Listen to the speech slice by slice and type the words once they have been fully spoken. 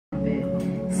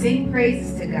Sing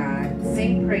praises to God.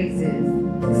 Sing praises.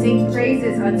 Sing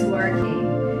praises unto our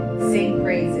King. Sing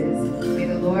praises. May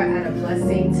the Lord add a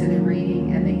blessing to the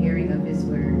reading and the hearing of his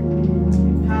word.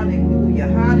 Hallelujah.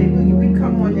 Hallelujah. We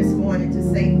come on this morning to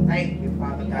say thank you,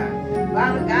 Father God.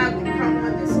 Father God, we come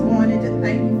on this morning to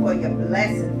thank you for your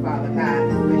blessing, Father God.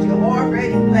 Because you're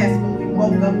already blessed when we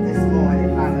woke up this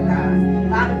morning, Father God.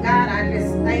 Father God, I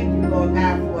just thank you, Lord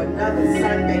God, for another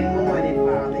Sunday morning,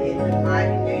 Father, in the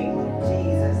mighty name of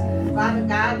Jesus. Father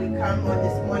God, we come on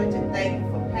this morning to thank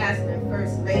you for Pastor and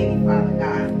First Lady, Father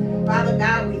God. Father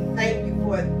God, we thank you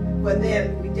for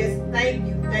them. We just thank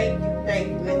you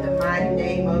in the mighty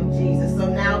name of Jesus. So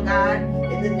now, God,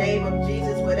 in the name of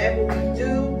Jesus, whatever we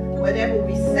do, whatever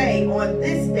we say on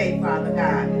this day, Father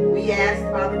God, we ask,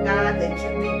 Father God, that you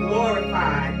be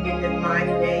glorified in the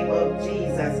mighty name of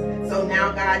Jesus. So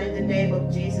now, God, in the name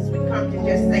of Jesus, we come to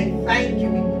just say thank you.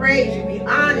 We praise you. We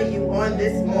honor you on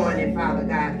this morning, Father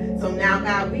God. So now,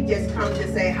 God, we just come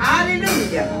to say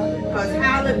hallelujah, because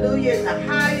hallelujah is the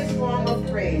highest form of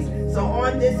praise. So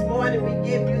on this morning, we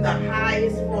give you the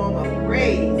highest form of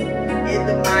praise in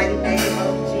the mighty name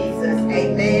of Jesus.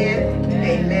 Amen,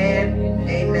 amen,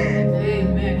 amen.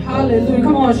 Amen. Hallelujah.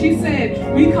 Come on, she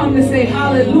said we come to say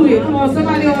hallelujah. Come on,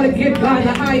 somebody ought to give God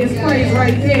the highest praise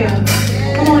right there.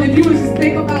 Come on, if you would just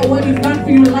think about what he's done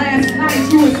for you last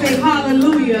night, you would say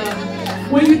hallelujah.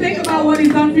 When you think about what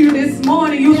he's done for you this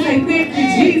morning, you say thank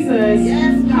you,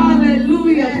 Jesus.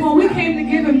 Hallelujah. Come on, we came to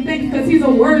give him thanks because he's a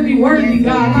worthy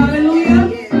God. Hallelujah.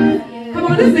 Come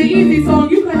on, this is an easy song.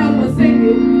 You can help us sing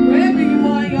it wherever you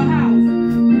are in your house.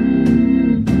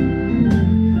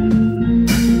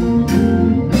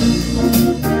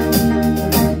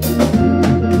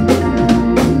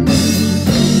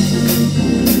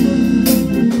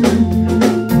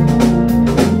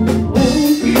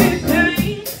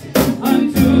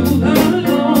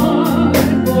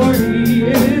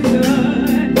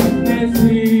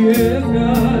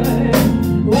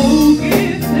 Oh,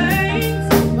 give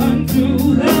thanks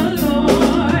unto the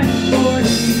Lord.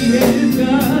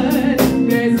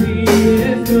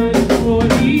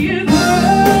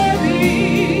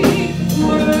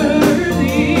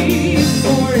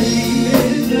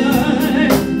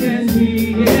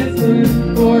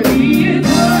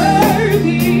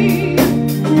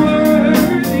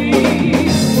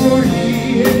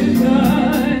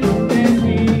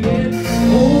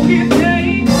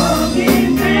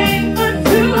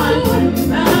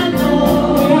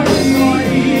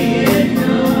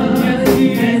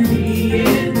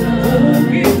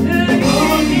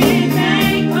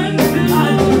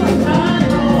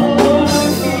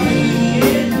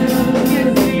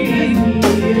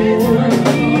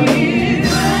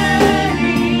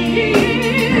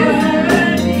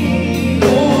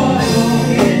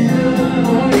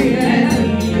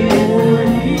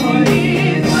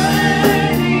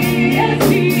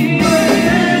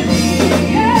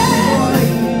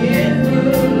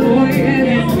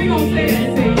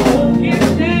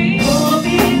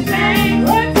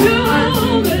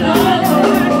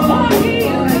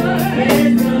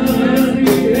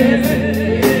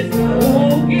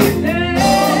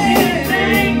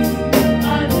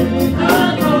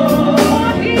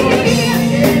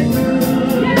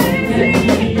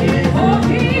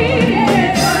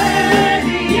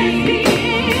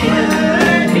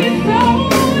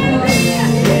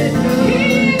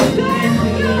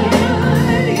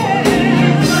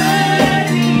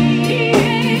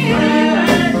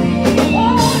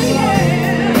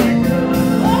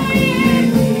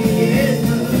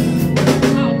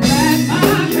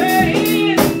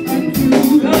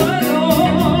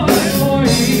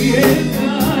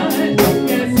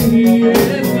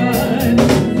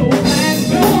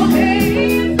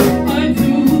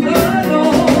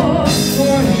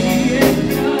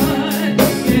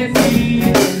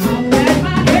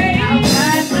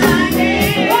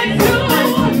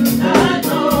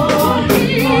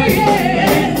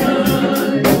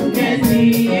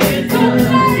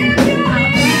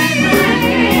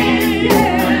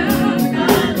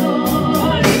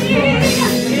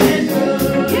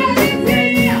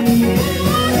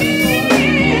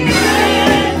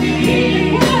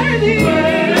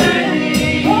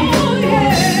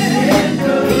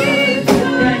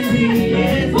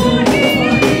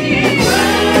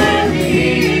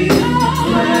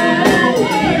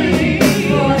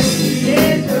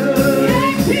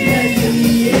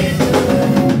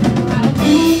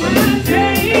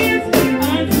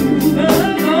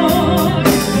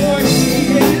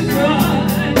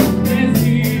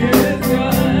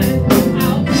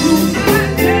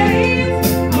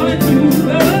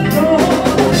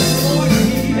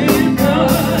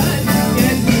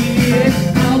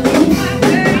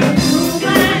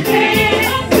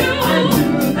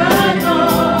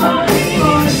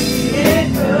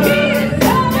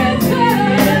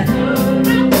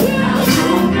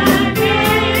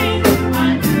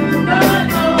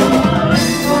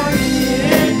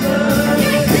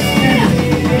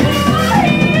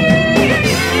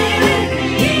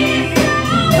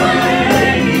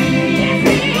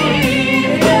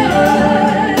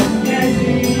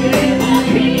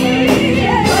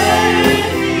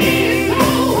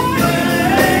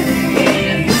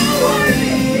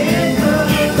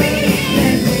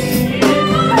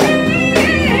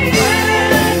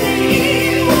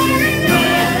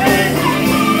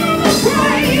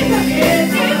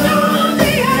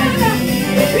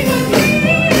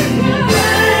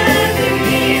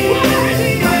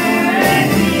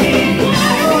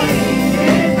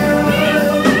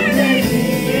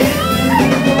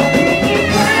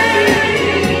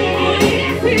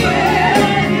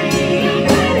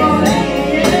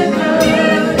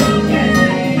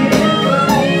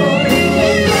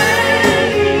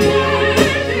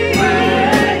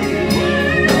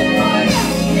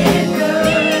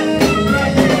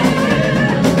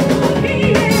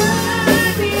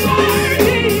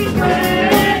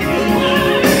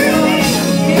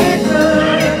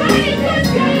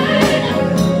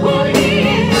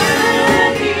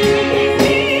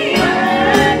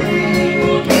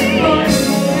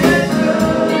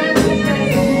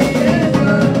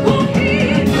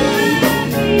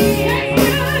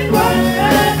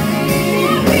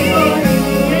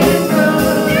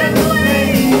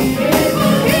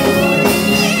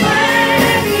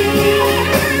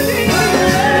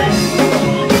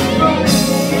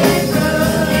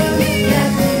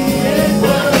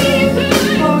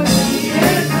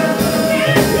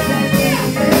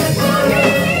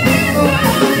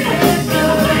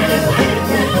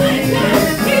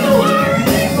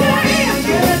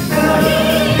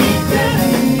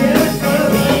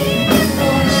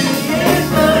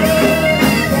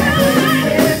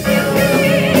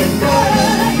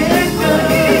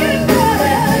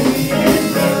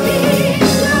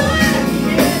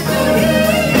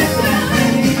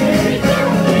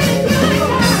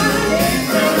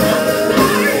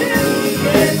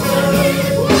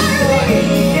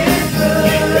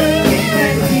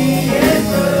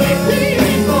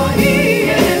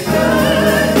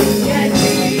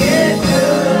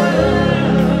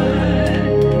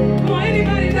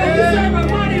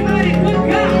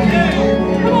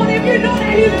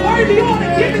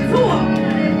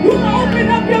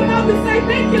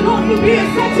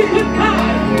 such a good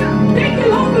God. Thank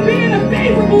you, Lord, for being a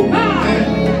favorable God.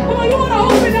 Come on, you want to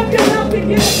open up your mouth and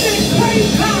give us this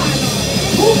praise God.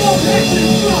 Who will bless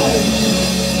this flow?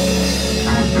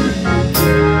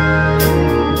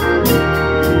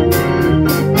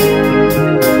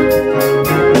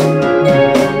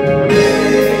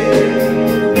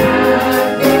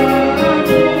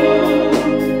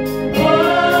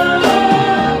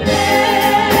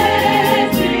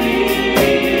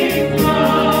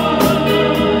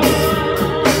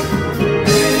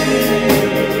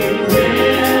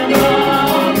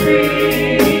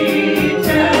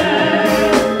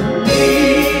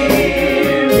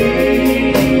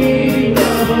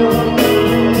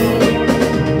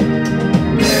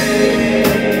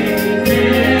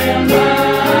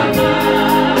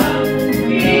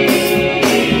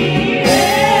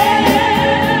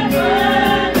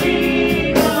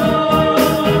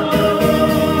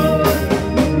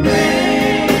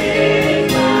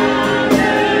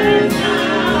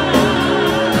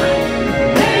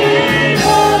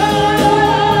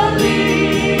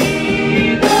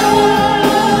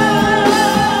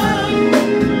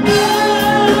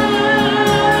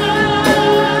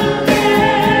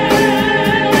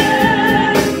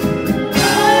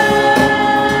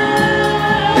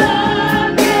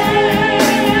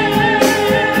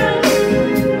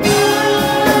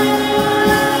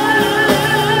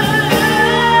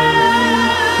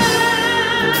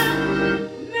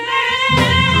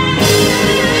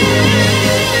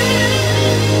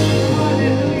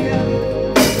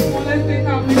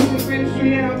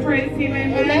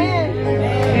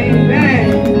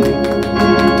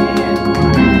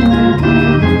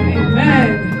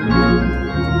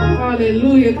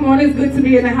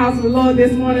 In the house of the Lord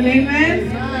this morning,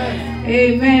 amen.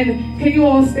 Amen. Can you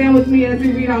all stand with me as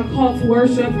we read our call to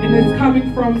worship? And it's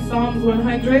coming from Psalms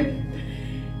 100.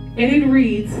 And it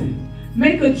reads,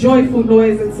 "Make a joyful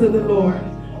noise unto the Lord,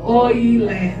 all ye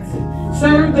lands.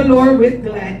 Serve the Lord with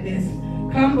gladness.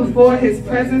 Come before his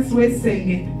presence with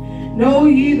singing. Know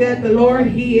ye that the Lord,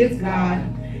 he is God.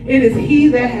 It is he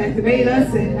that hath made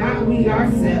us and not we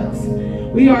ourselves.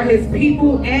 We are his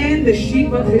people and the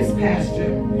sheep of his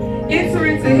pasture. Enter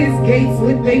into his gates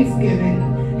with thanksgiving,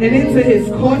 and into his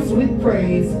courts with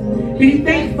praise. Be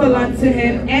thankful unto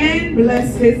him, and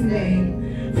bless his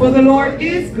name. For the Lord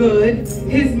is good,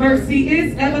 his mercy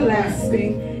is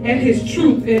everlasting, and his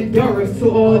truth endureth to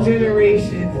all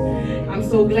generations." I'm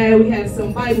so glad we have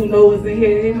some Bible knowers in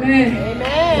here, amen.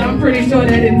 Amen. I'm pretty sure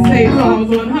that didn't say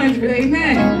Psalms 100,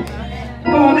 amen.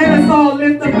 Come on, let us all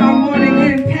lift up our morning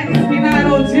hymn. Cast me not,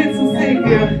 O gentle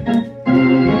Savior.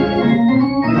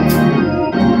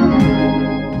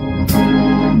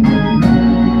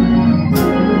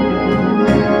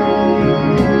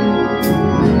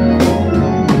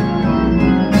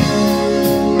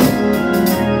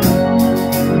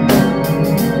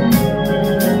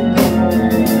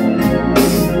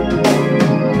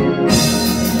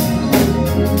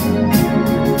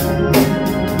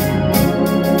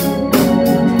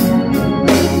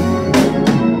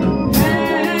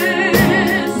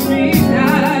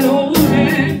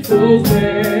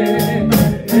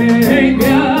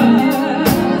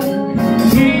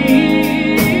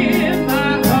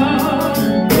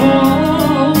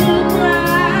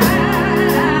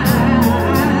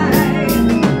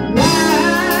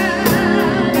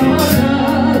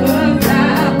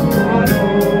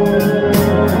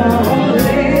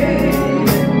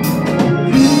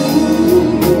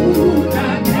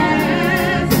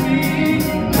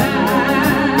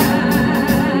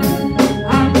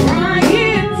 I'm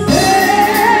crying.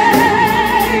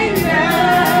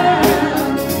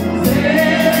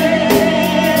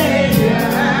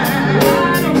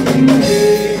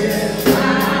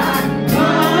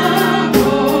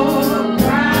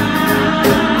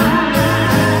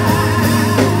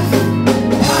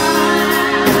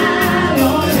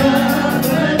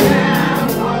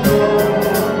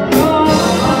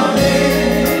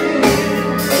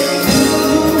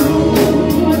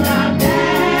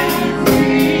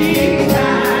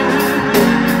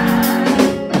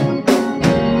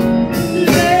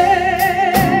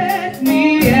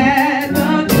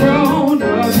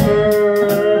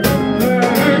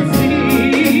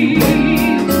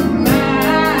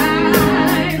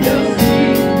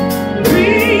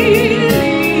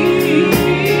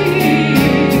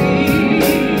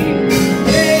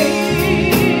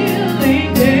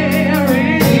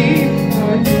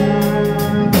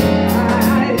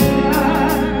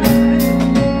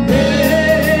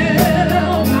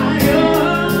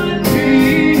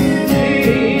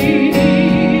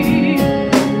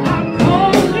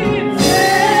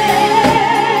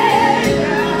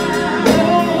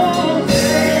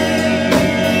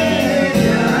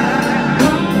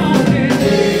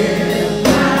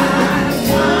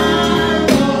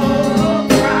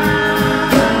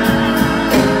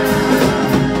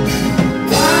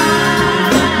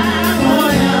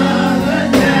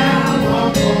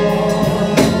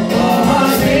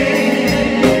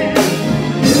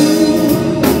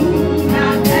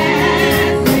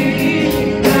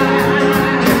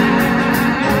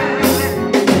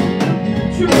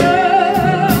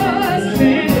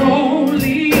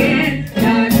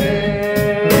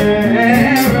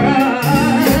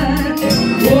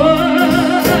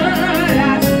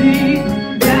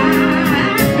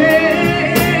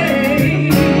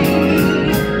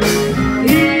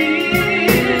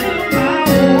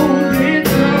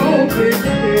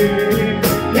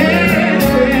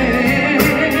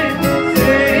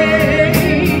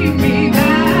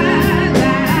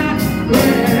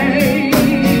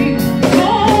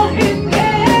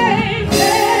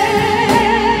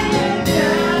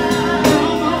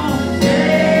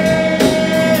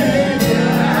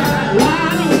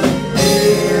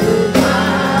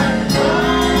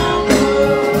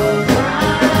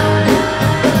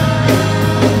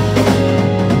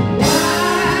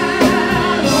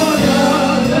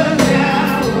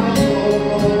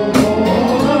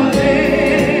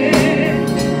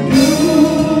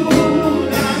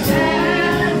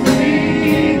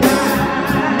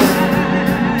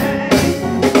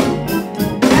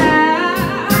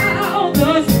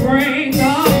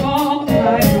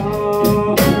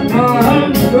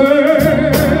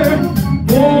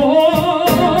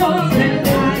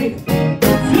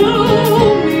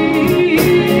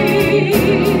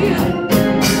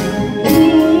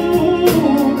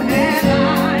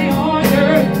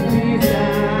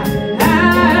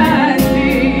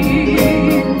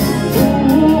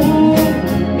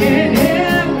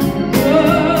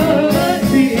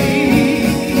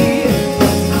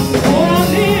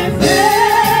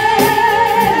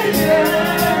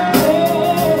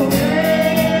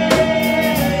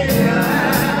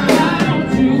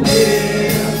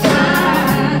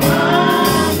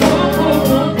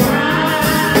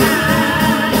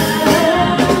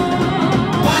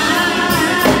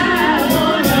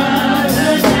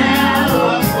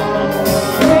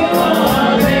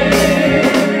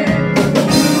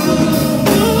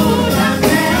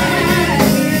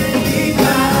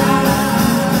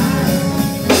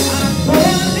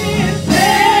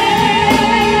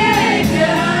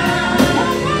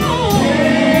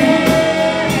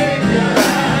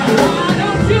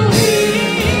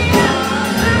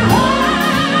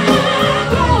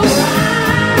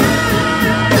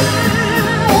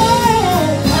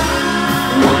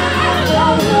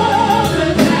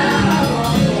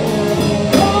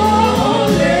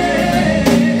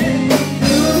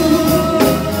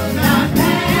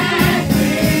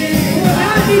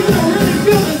 need you to really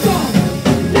feel the song.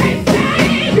 Say,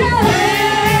 Savior.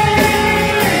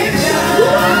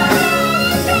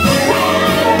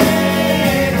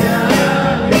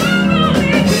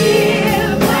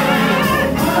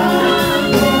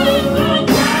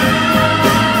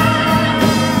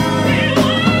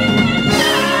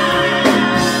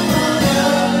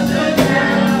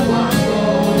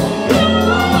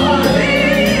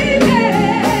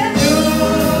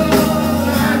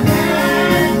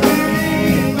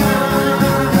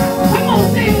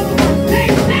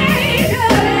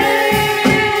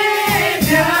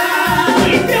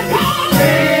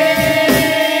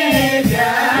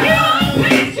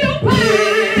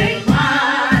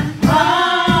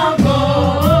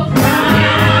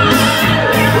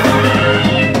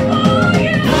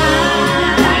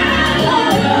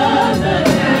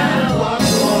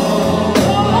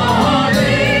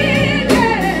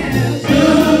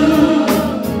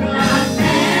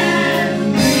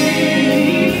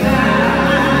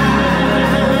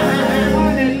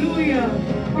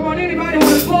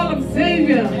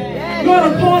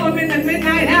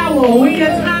 When you're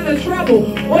time of trouble,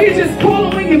 or you just call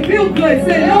him when you feel good.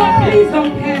 Say, Lord, please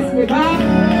don't pass me by.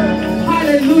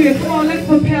 Hallelujah. Come on, let's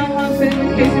prepare our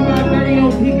invocation by our very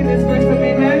own Deacon this verse of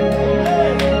amen.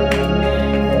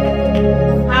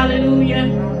 Hallelujah.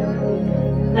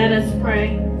 Let us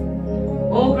pray.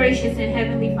 Oh, gracious and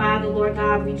heavenly Father, Lord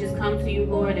God, we just come to you,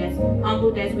 Lord, as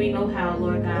humbled as we know how,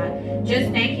 Lord God.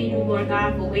 Just thanking you, Lord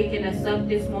God, for waking us up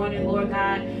this morning, Lord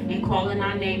God, and calling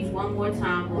our names one more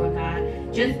time, Lord God.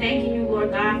 Just thanking you,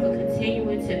 Lord God, for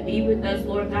continuing to be with us,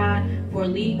 Lord God, for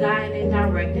lead, guiding, and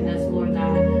directing us, Lord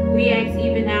God. We ask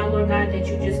even now, Lord God, that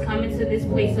you just come into this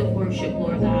place of worship,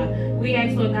 Lord God. We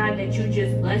ask, Lord God, that you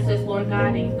just bless us, Lord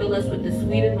God, and fill us with the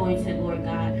sweet anointing, Lord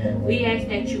God. We ask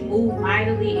that you move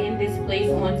mightily in this place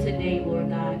on today, Lord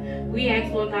God. We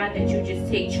ask, Lord God, that you just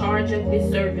take charge of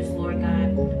this service, Lord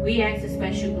God. We ask a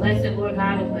special blessing, Lord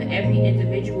God, over every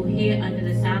individual here under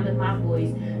the sound of my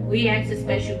voice. We ask a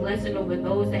special blessing over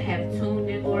those that have tuned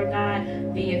in, Lord God,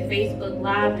 via Facebook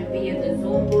Live and via the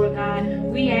Zoom, Lord God.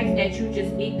 We ask that you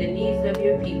just meet the needs of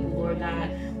your people, Lord God.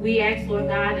 We ask, Lord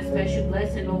God, a special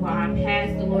blessing over our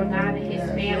pastor, Lord God, and his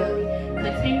family.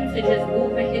 Continue to just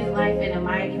move in his life in a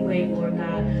mighty way, Lord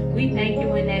God. We thank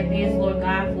you in advance, Lord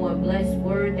God, for a blessed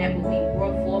word that will be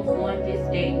brought forth on this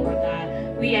day, Lord God.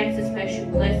 We ask a special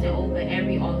blessing over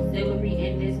every auxiliary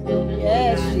in this building,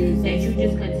 Lord God, that you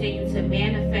just continue to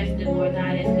manifest it, Lord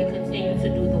God, as we continue to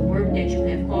do the work that you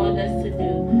have called us to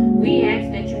do. We ask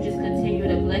that you just continue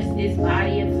to bless this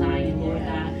body of Zion, Lord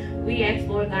God. We ask,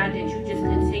 Lord God, that you just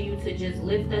continue to just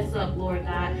lift us up, Lord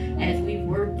God, as we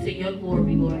work to your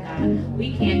glory, Lord God.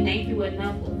 We can't thank you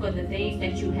enough for the things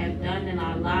that you have done in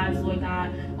our lives, Lord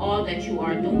God, all that you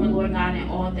are doing, Lord God, and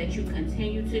all that you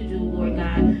continue to do, Lord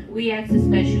God. We ask a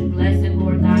special blessing,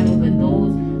 Lord God, over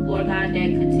those, Lord God, that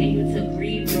continue to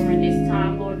grieve during this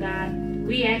time, Lord God.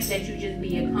 We ask that you just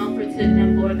be a comfort to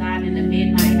them, Lord God, in the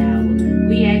midnight hour.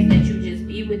 We ask that you just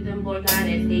be with them, Lord God,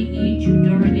 as they need you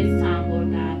during this time,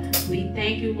 Lord God. We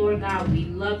thank you, Lord God. We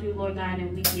love you, Lord God,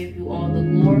 and we give you all the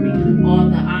glory, all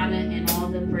the honor, and all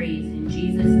the praise. In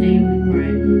Jesus' name we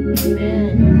pray.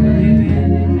 Amen.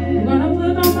 Amen. I'm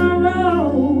gonna put on my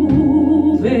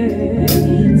robe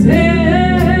and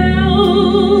tell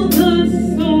the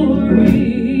story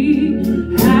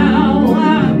how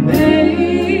I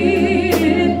made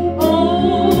it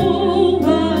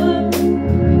over.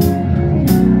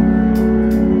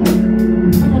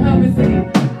 Come on, help me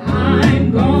sing.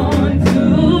 I'm going to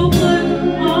put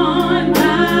on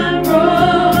my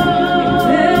robe,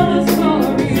 tell the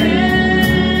story,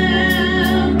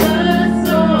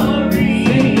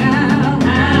 how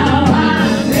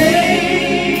I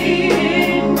made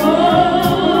it over.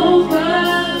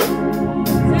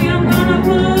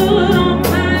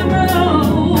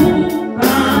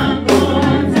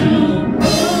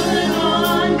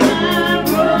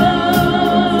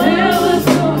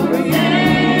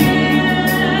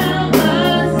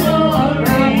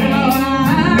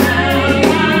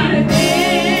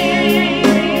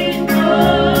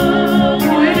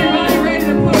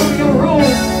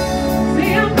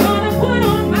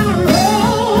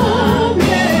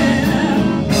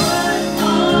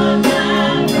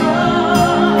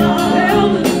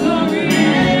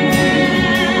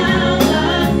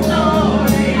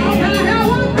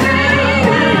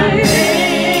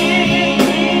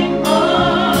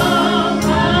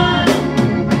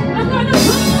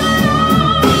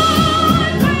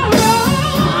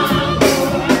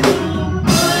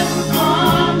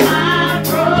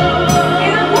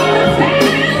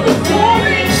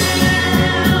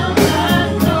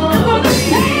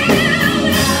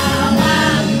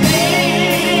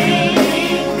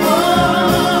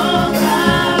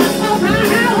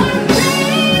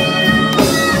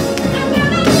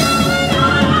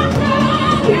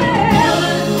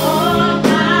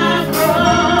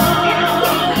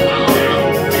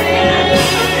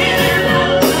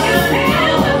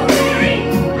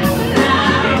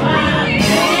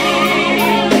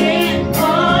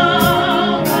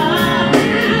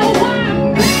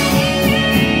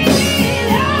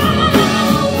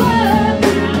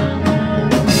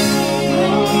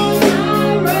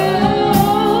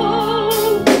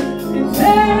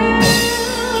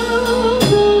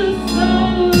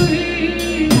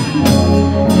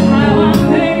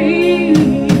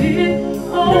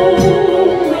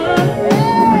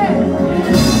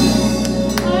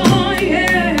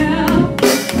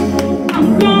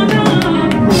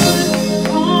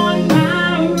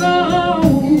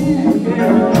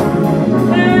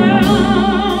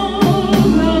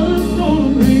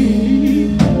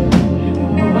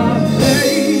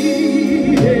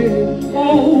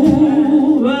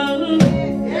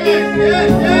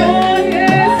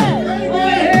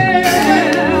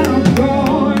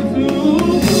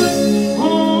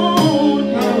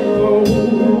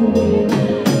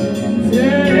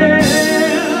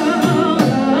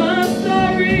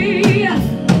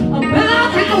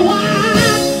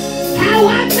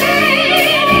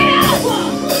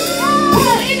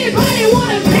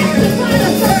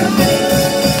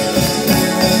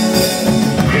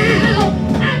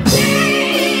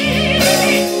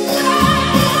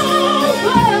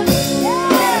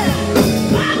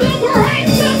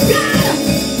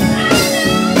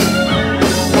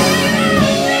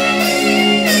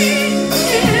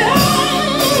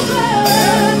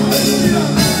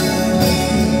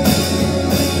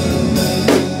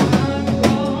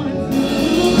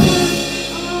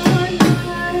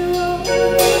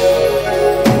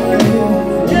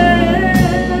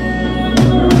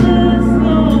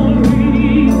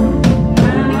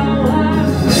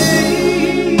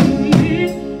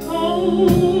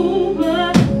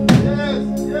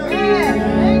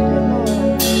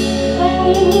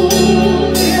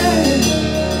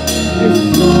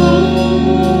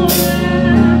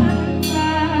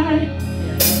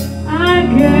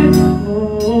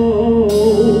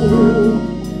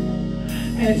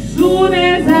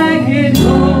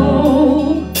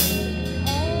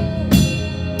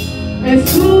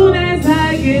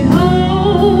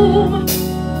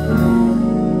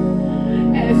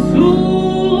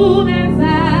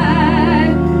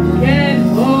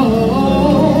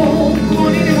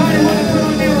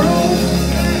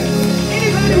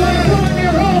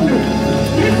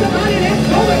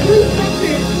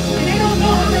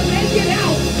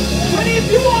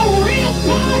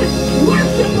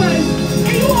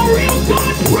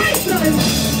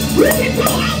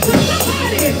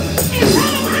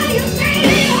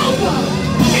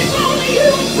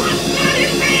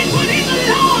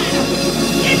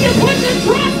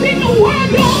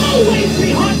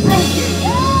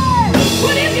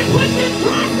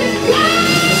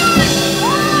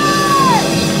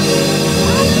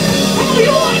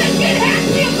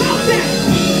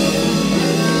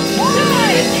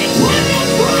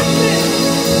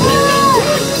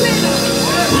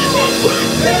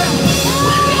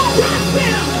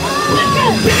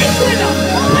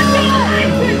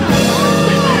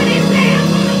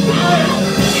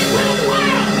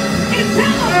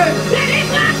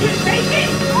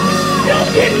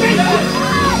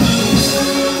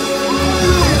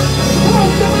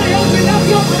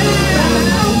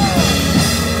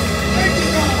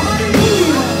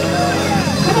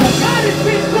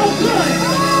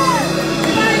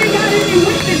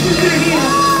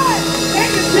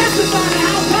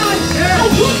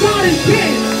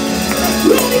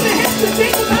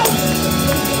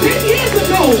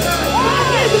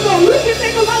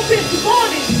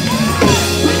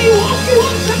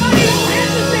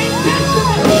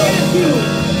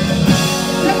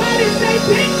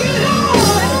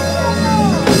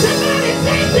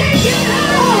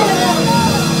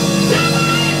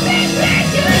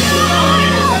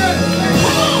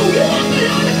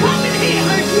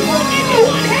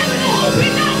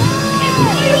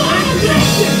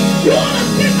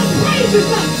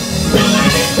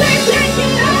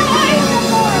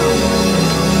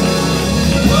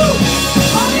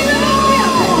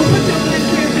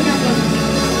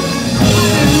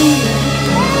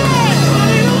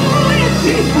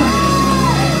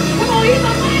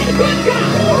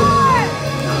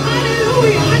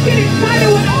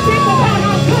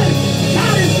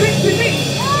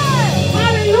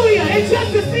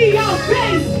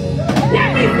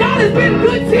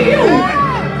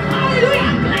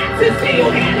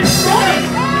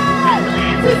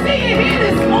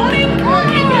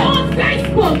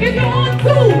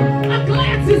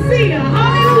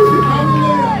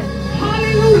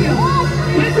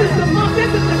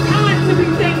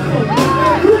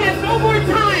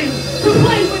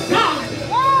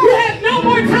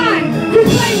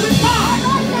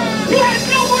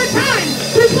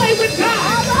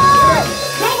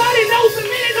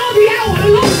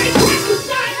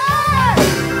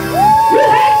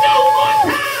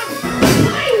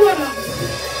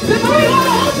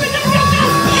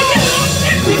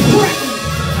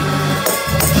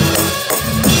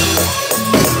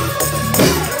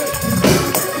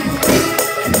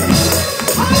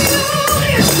 Hallelujah.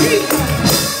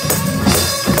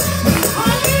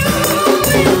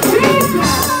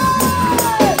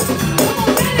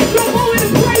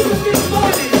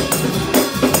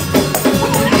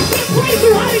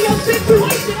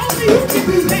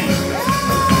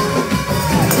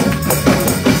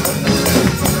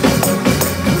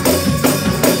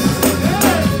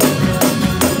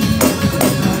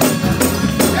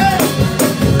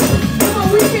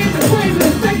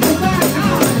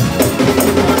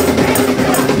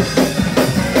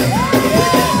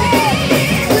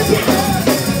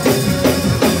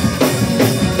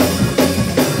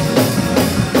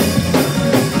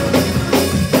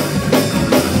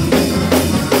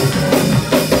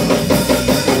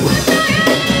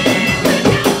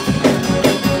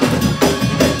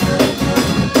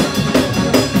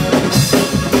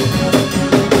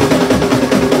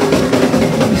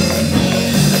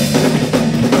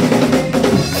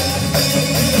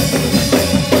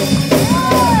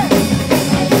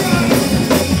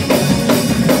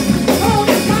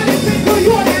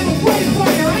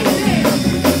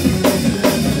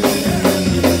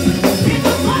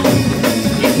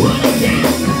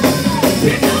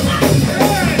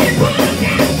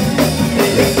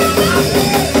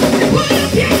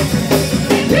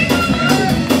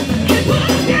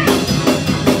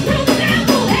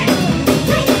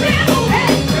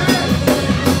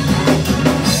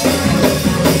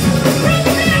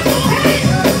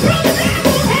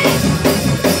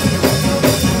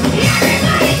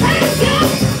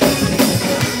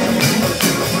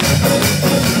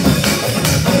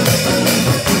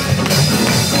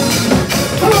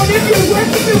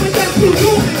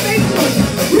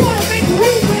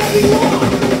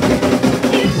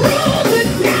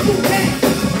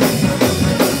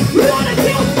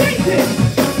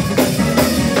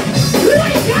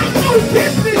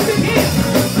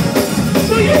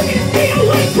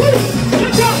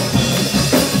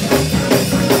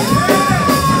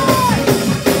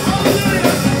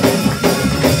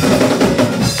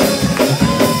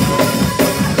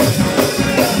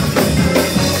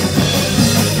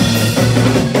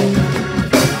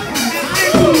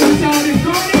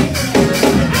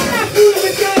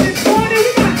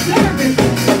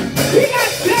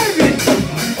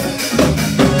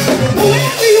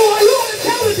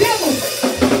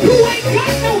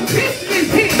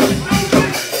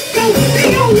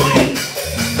 away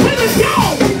to the door.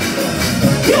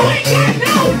 You ain't got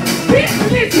no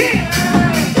business here.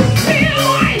 Stay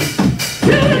away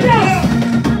to the door.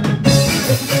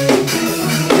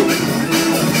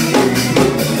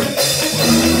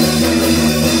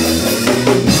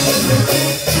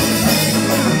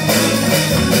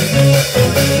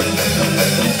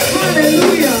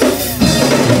 Hallelujah.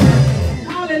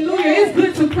 Hallelujah. It's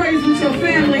good to praise with your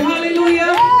family.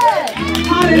 Hallelujah.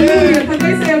 Hallelujah. Because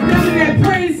they say a family that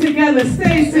prays together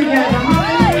stays together.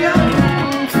 Hallelujah.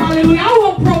 Hallelujah. I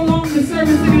won't prolong the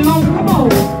service any longer. Come on.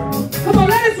 Come on.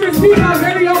 Let us receive our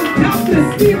very own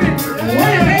Dr. Stephen.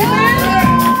 Amen.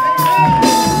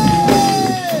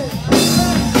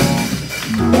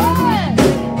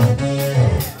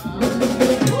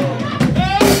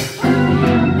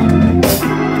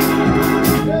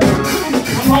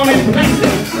 Come on and bless it.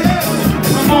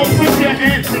 Come on, put your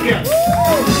hands together.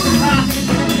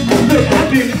 Look, I've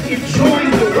been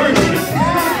enjoying the worship.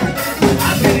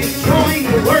 I've been enjoying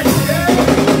the worship.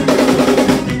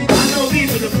 I know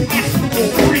these are the pastoral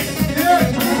priests.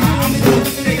 I'm supposed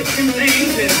to say a few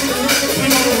things and we're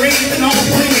going to raise an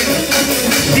offering and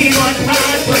see our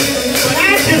time, but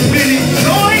I've just been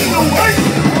enjoying the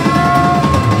worship.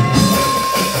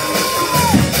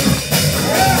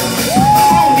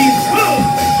 Oh, he's good.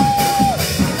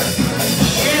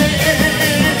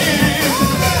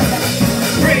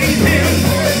 Praise him,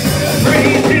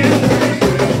 praise him,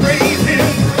 praise him,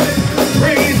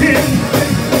 praise him,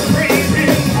 praise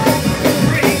him,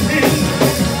 praise him,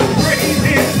 praise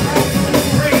him,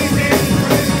 praise him,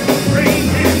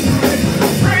 praise him,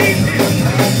 praise him,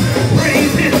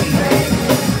 praise him.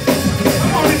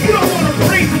 Come on, if you don't want to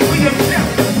praise him for yourself,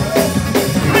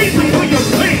 praise him for your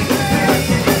faith.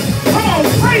 Come on,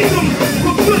 praise him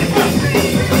for good health.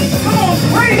 Come on,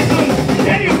 praise him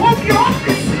that he woke you up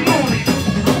this morning.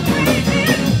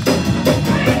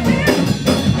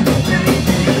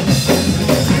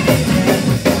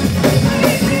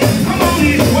 Come on,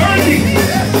 he's worthy.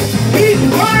 He's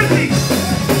worthy.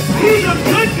 He's a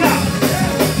good God.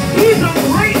 He's a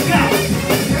great God.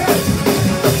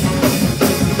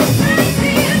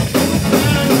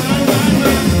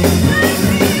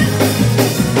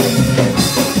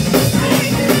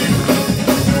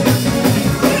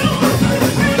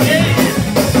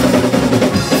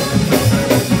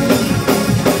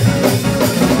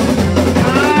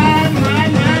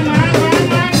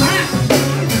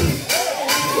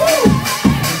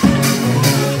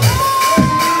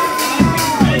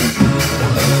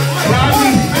 God, we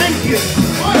thank you.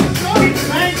 We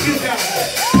thank you, God.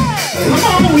 Come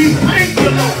on, we thank you,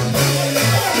 Lord.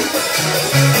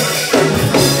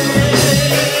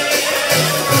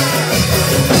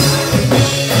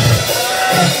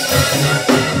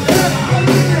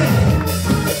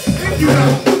 Thank you,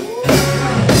 Lord.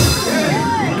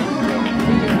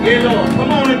 Yeah, Lord.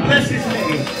 Come on and bless his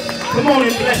name. Come on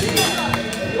and bless him.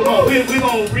 Come on, we're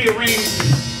going to rearrange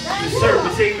the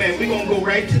service. Amen. We're going to go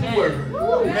right to the word.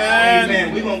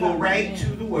 Amen. We're going to go right to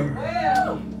the word.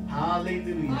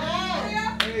 Hallelujah.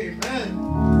 Amen.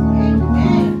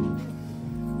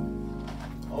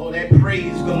 All that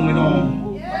praise going on.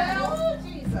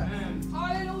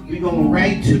 We're going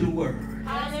right to the word.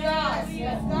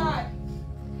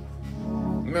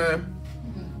 Amen.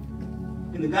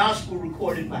 In the gospel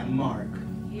recorded by Mark,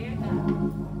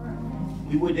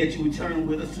 we would that you would turn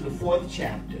with us to the 4th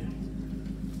chapter.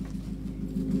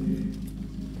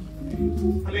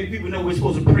 How many people know we're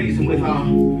supposed to praise him with our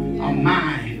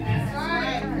mind,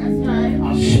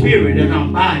 our spirit, and our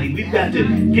body? We've got to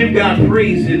give God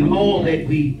praise in all that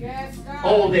we do.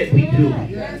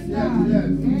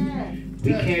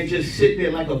 We can't just sit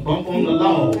there like a bump on the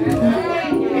log.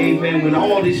 Amen. When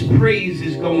all this praise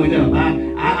is going up,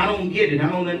 I don't get it. I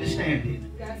don't understand it.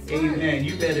 Amen.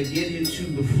 You better get into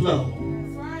the flow.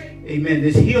 Amen.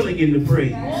 There's healing in the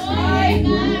praise.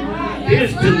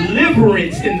 There's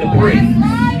deliverance in the praise.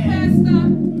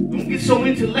 Don't get so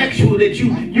intellectual that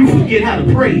you forget how to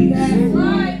praise.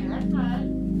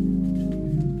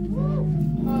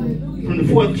 From the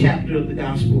 4th chapter of the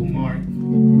Gospel of Mark,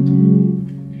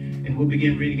 and we'll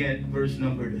begin reading at verse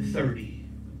number 30.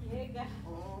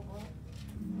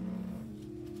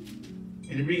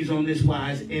 And it reads on this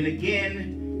wise, and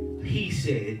again he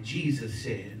said, Jesus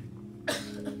said,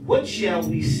 what shall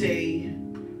we say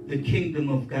the kingdom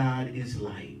of God is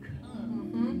like?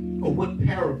 Or what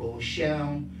parable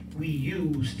shall we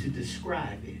use to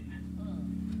describe it?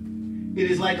 It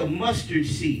is like a mustard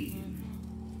seed,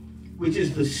 which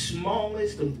is the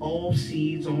smallest of all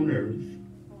seeds on earth.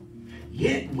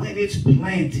 Yet when it's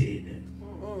planted,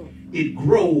 it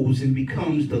grows and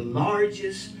becomes the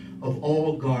largest of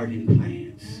all garden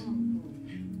plants.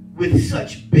 with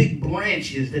such big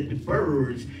branches that the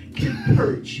birds can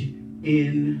perch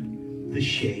in the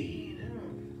shade.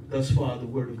 Thus far, the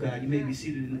word of God. You may be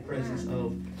seated in the presence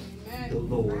of the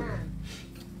Lord.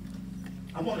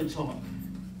 I want to talk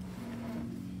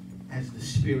as the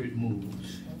Spirit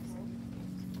moves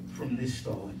from this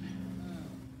thought.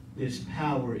 There's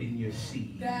power in your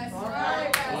seed. That's right.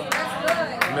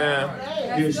 That's good.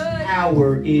 Amen. There's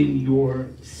power in your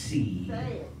seed.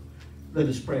 Let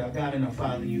us pray. Our God and our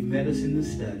Father, you met us in the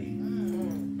study.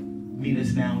 Meet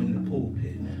us now in the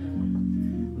pulpit.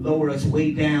 Lower us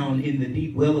way down in the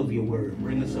deep well of your word.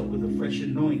 Bring us up with a fresh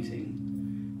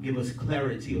anointing. Give us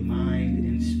clarity of mind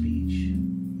and speech.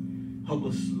 Help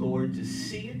us, Lord, to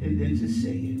see it and then to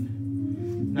say it.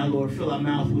 Now, Lord, fill our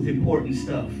mouth with important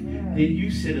stuff. Then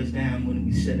you sit us down when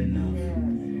we said enough.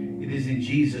 It is in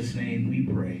Jesus' name we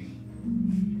pray.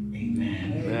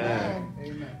 Amen.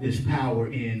 Amen. There's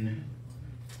power in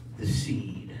the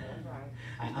seed.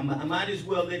 I might as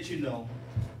well let you know,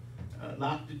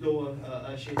 lock the door,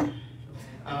 usher,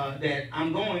 that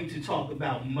I'm going to talk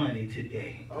about money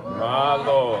today. My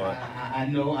Lord. I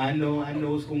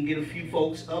know it's going to get a few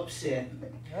folks upset.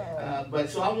 But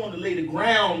so I want to lay the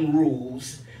ground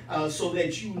rules so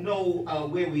that you know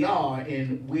where we are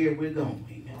and where we're going.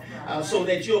 So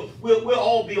that we'll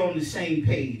all be on the same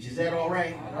page. Is that all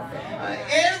right?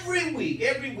 Every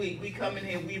week we come in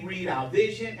here, we read our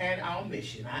vision and our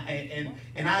mission.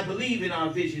 And I believe in our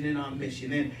vision and our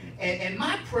mission. And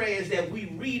my prayer is that we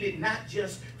read it not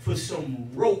just for some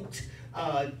rote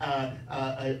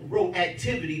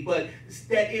activity, but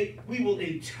that we will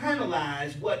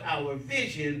internalize what our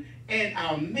vision and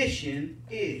our mission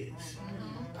is.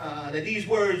 That these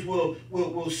words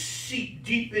will seep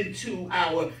deep into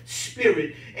our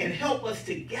spirit and help us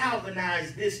to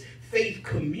galvanize this faith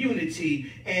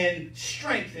community and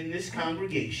strengthen this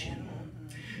congregation.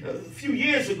 A few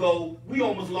years ago, we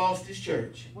almost lost this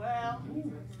church. Well,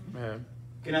 Man.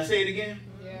 Can I say it again?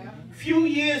 yeah. A few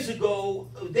years ago,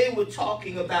 they were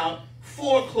talking about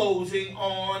foreclosing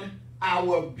on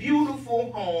our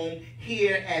beautiful home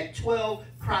here at 12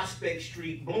 Prospect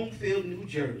Street, Bloomfield, New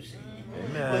Jersey.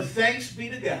 Amen. But thanks be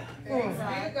to God. Thanks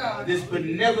be to God. This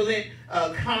benevolent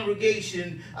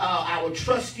congregation, our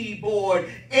trustee board,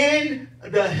 and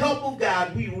the help of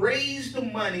God, we raised the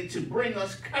money to bring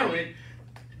us current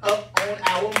up on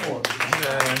our mortgage.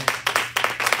 Amen.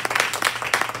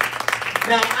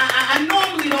 Now, I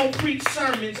normally don't preach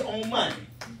sermons on money.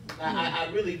 I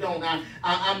really don't.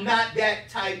 I'm not that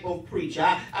type of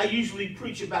preacher. I usually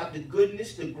preach about the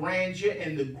goodness, the grandeur,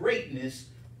 and the greatness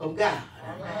of God.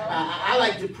 I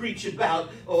like to preach about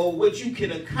what you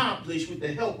can accomplish with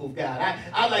the help of God.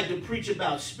 I like to preach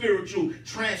about spiritual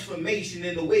transformation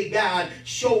and the way God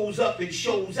shows up and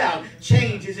shows out,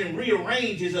 changes and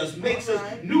rearranges us, makes us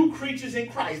new creatures in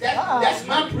Christ. That's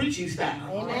my preaching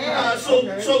style.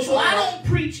 So I don't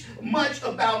preach much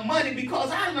about money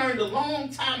because I learned a long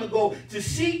time ago to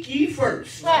seek ye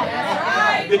first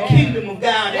the kingdom of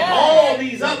God, and all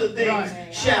these other things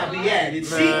shall be added.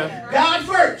 Seek God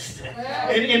first,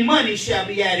 and money shall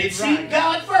be added. Seek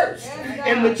God first,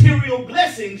 and material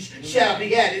blessings shall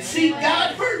be added. Seek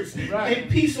God first, and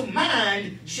peace of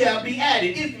mind shall be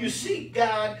added if you seek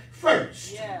God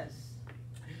first.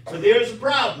 So there's a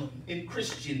problem in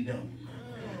Christendom.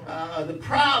 The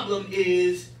problem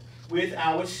is with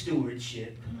our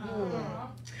stewardship.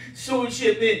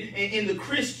 Stewardship in the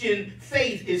Christian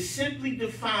faith is simply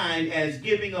defined as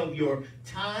giving of your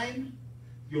time,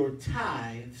 your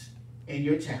tithes, and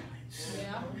your talents.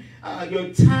 Your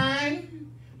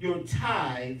time, your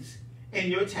tithes, and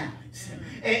your talents.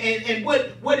 And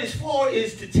what it's for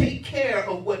is to take care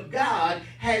of what God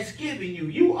has given you.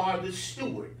 You are the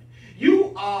steward.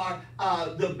 You are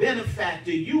the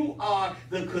benefactor. You are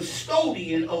the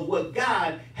custodian of what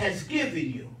God has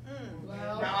given you.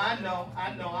 Now, I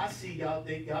know, I see y'all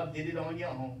think y'all did it on your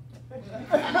own.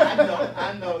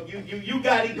 I know, you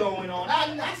got it going on.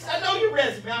 I know your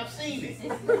resume, I've seen it.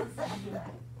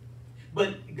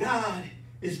 But God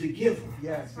is the giver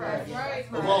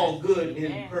of all good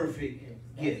and perfect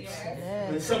gifts.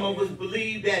 And some of us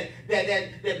believe that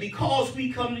because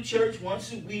we come to church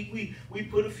once a week, we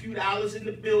put a few dollars in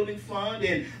the building fund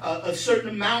and a certain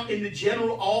amount in the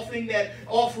general offering that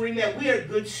we are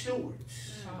good stewards.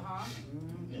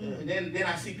 Then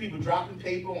I see people dropping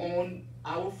paper on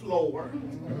our floor.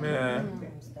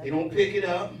 Amen. They don't pick it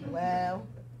up. Well,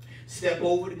 Step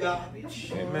over the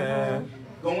garbage. Amen.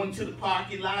 going to the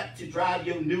parking lot to drive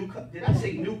your new car. Did I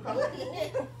say new car?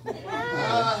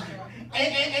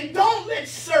 And don't let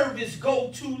service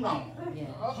go too long.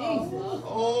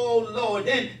 Oh Lord,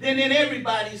 then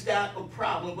everybody's got a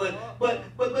problem. But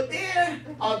there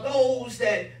are those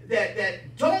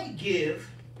that don't give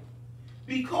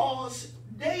because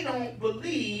they don't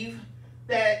believe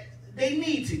that they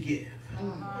need to give.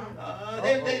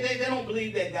 They don't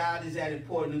believe that God is that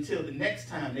important until the next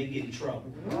time they get in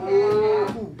trouble.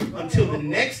 Until the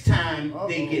next time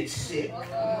they get sick.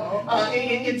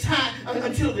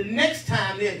 Until the next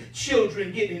time their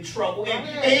children get in trouble.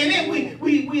 And then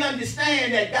we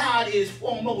understand that God is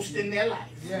foremost in their life.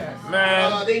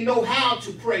 They know how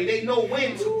to pray. They know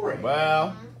when to pray.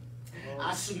 Well,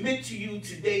 I submit to you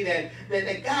today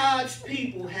that God's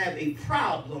people have a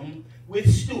problem with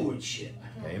stewardship.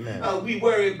 amen. We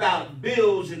worry about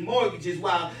bills and mortgages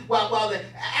while the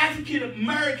African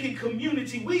American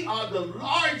community, we are the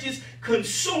largest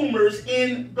consumers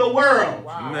in the world.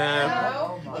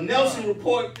 A Nelson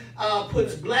report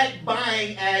puts black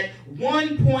buying at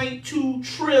 $1.2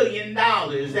 trillion.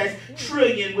 That's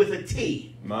trillion with a T.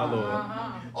 My Lord.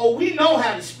 Oh, we know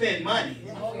how to spend money.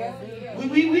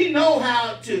 We know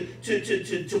how to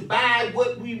buy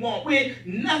what we want. We're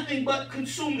nothing but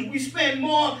consumers. We spend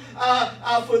more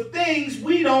for things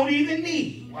we don't even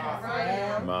need.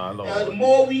 My Lord. The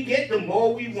more we get, the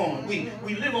more we want. We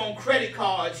live on credit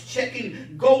cards,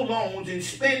 checking Go loans, and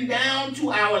spend down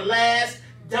to our last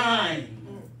dime.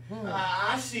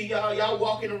 I see y'all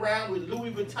walking around with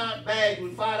Louis Vuitton bag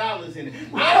with $5 in it.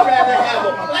 I'd rather have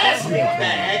a plastic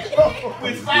bag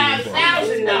with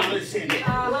 $5,000 in it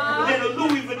than a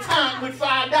Louis Vuitton with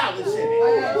 $5 in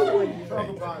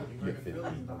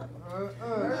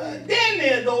it. Then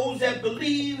there are those that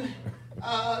believe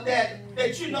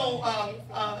that you know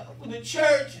the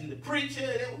church and the preacher,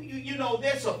 you know,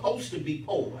 they're supposed to be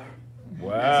poor.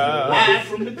 Wow. Live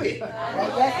from the pit.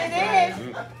 Yes, it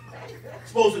is.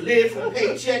 Supposed to live from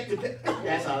paycheck to pay.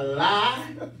 That's a lie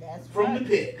from the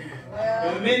pit.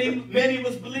 Many of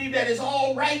us believe that it's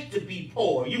all right to be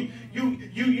poor. You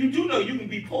do know you can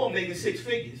be poor making 6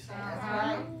 figures.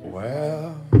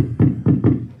 Well.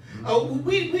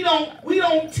 We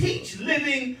don't teach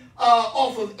living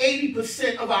off of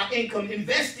 80% of our income,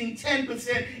 investing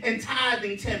 10% and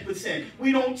tithing 10%.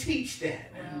 We don't teach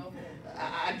that.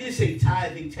 I did say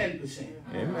tithing 10%.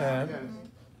 Amen.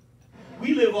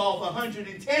 We live off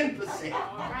 110%.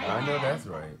 I know that's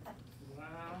right.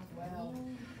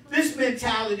 This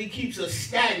mentality keeps us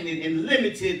stagnant and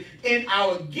limited in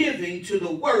our giving to the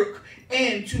work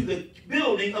and to the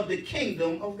building of the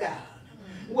kingdom of God.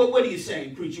 What are you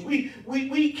saying, preacher?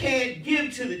 We can't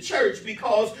give to the church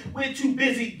because we're too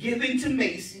busy giving to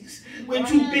Macy's. We're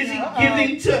too busy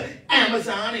giving to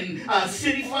Amazon and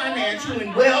City Financial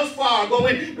and Wells Fargo.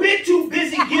 And we're too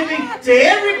busy giving to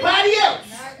everybody else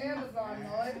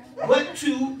but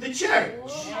to the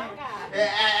church.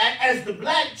 As the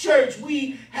black church,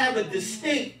 we have a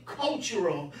distinct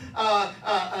cultural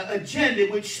agenda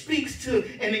which speaks to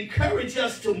and encourages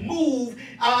us to move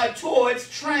towards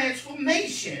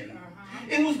transformation.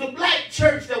 It was the black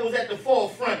church that was at the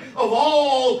forefront of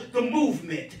all the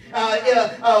movement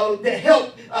that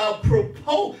helped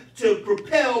propel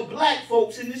black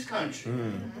folks in this country.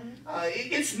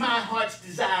 It's my heart's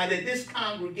desire that this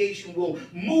congregation will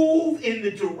move in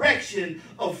the direction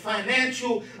of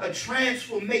financial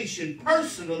transformation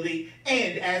personally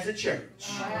and as a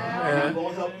church. I'm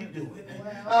going to help you do it.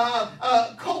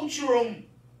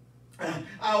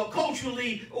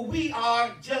 Culturally, we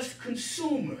are just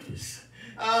consumers.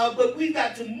 But we've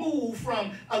got to move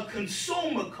from a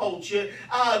consumer culture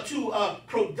to a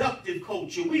productive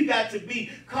culture. We've got to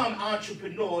become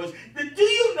entrepreneurs. Do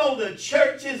you know the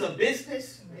church is a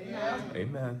business?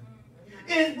 Amen.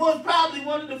 It was probably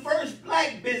one of the first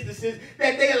black businesses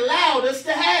that they allowed us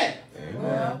to have.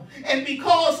 Amen. And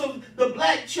because of the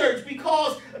black church,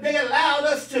 because they allowed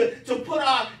us to put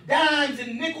our dimes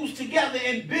and nickels together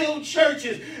and build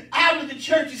churches, out of the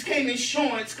churches came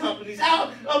insurance companies.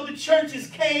 Out of the churches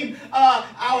came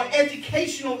our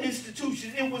educational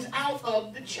institutions. It was out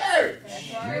of the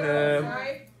church.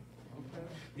 Amen.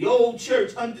 The old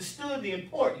church understood the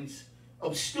importance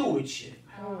of stewardship.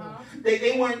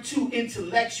 They weren't too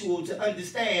intellectual to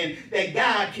understand that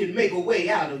God can make a way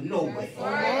out of no way.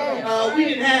 We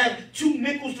didn't have 2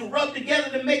 nickels to rub together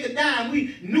to make a dime.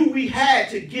 We knew we had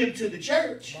to give to the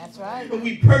church. That's right. And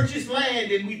we purchased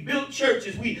land and we built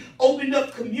churches. We opened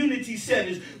up community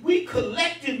centers. We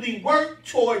collectively worked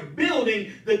toward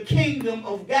building the kingdom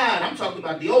of God. I'm talking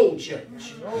about the old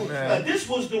church. This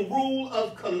was the rule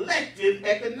of collective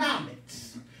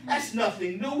economics. That's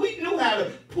nothing new. We knew how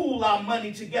to pool our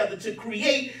money together to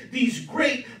create these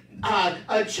great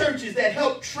churches that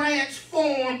help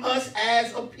transform us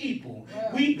as a people.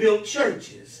 We built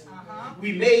churches.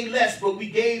 We made less, but we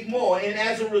gave more. And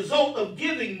as a result of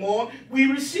giving more, we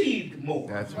received more.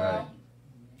 That's right.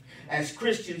 As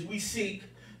Christians, we seek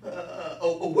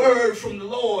a word from the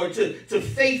Lord to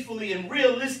faithfully and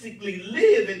realistically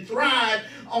live and thrive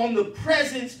on the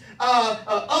presence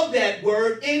of that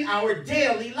word in our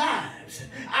daily lives.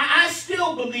 I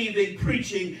still believe in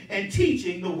preaching and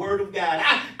teaching the word of God.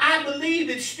 I believe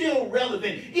it's still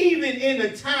relevant, even in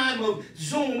a time of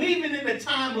Zoom, even in a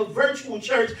time of virtual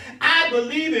church. I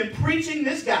believe in preaching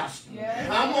this gospel. Yes.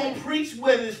 I'm going to preach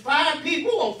whether it's 5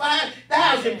 people or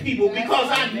 5,000 people, because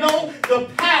I know the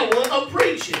power of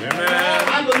preaching. Amen.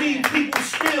 I believe people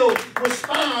still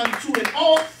respond to an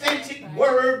authentic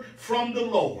word from the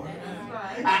Lord.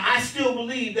 I still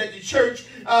believe that the church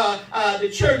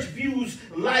views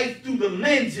life through the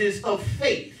lenses of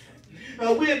faith.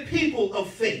 We're people of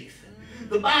faith.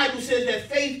 The Bible says that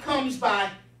faith comes by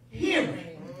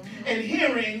hearing, and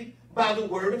hearing by the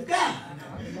word of God.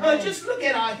 Just look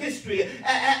at our history.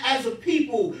 As a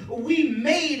people, we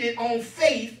made it on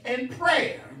faith and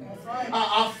prayer.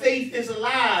 Our faith is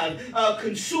alive,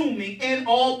 consuming, and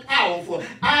all-powerful.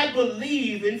 I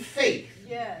believe in faith.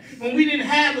 Yes. When we didn't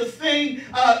have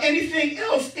anything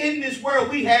else in this world,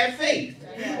 we had faith.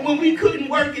 Yes. When we couldn't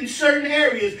work in certain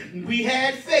areas, we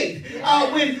had faith.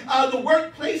 Yes. When the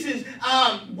workplaces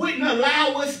wouldn't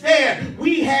allow us there,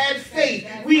 we had faith.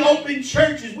 Yes. We opened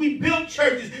churches. We built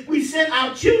churches. We sent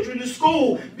our children to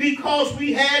school because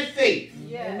we had faith.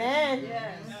 Yes. Amen.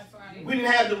 Yes. We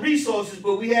didn't have the resources,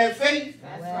 but we had faith.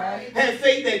 That's right. Had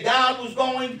faith that God was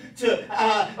going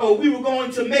to, or we were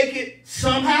going to make it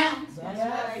somehow.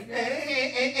 That's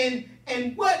right.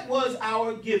 And what was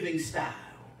our giving style?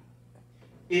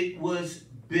 It was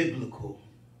biblical.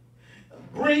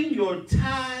 Bring your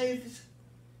tithes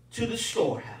to the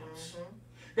storehouse,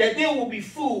 that there will be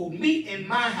food, meat in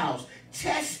my house.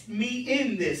 Test me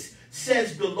in this,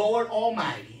 says the Lord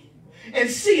Almighty, and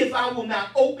see if I will not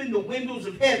open the windows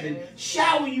of heaven,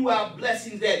 shower you out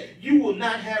blessings that you will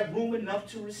not have room enough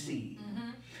to receive.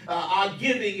 Our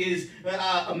giving is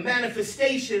a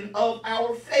manifestation of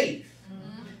our faith.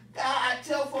 God, I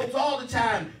tell folks all the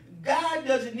time, God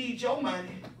doesn't need your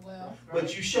money,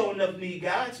 but you sure enough need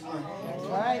God's money. That's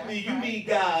right. You need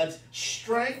God's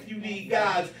strength. You need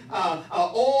God's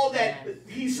all that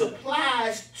he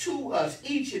supplies to us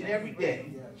each and every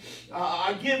day.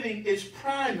 Our giving is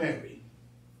primary.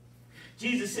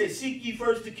 Jesus said, seek ye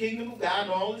first the kingdom of God and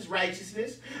all his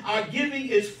righteousness. Our giving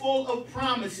is full of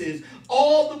promises.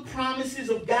 All the promises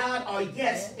of God are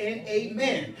yes and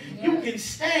amen. You can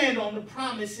stand on the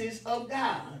promises of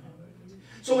God.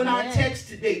 So in our text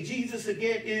today, Jesus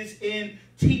again is in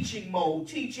teaching mode,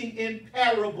 teaching in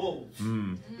parables.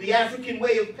 The African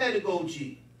way of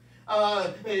pedagogy.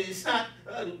 It's not,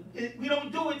 we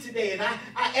don't do it today. And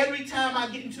every time I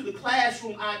get into the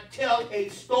classroom, I tell a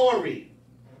story.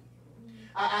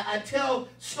 I tell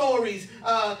stories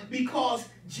because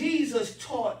Jesus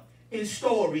taught in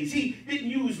stories. He didn't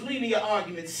use linear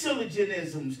arguments,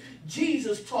 syllogisms.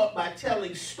 Jesus taught by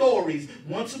telling stories.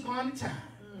 Once upon a time,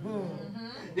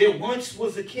 there once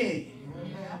was a king.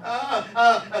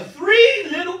 3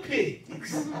 little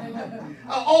pigs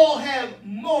all have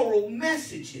moral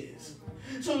messages.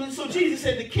 So Jesus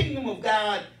said the kingdom of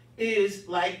God is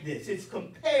like this. It's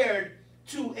compared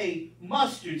to a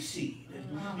mustard seed.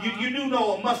 You do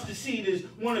know a mustard seed is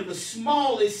one of the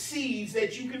smallest seeds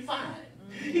that you can find.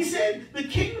 He said the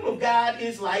kingdom of God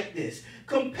is like this.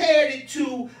 Compared it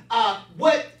to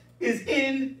what is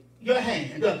in your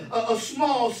hand, a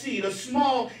small seed, a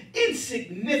small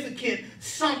insignificant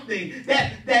something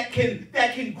that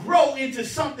can grow into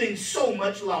something so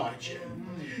much larger.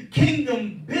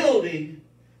 Kingdom building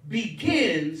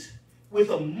begins with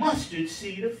a mustard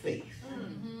seed of faith.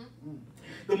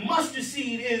 The mustard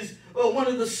seed is one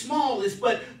of the smallest,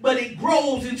 but it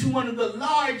grows into one of the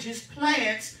largest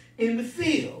plants in the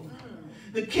field.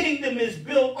 The kingdom is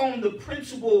built on the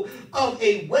principle of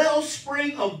a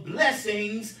wellspring of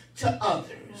blessings to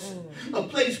others. A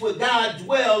place where God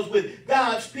dwells with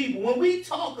God's people. When we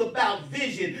talk about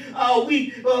vision,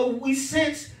 we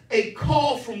sense a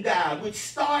call from God, which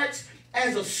starts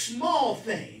as a small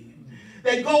thing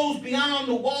that goes beyond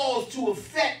the walls to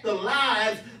affect the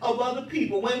lives of other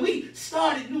people. When we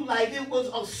started New Life, it was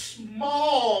a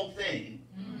small thing.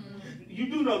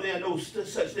 You do know there are no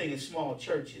such thing as small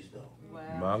churches, though.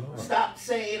 Wow. Stop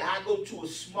saying I go to a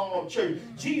small church.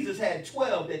 Jesus had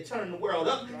 12 that turned the world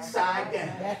upside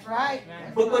down. That's right.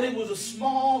 But it was a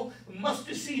small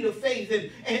mustard seed of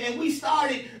faith. And we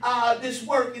started this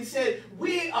work and said,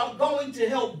 we are going to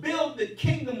help build the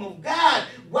kingdom of God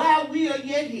while we are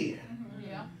yet here.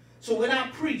 So when I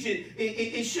preach it,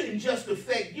 it shouldn't just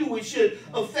affect you. It should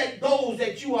affect those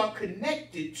that you are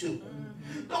connected to.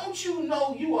 Don't you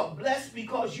know you are blessed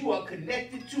because you are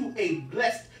connected to a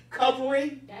blessed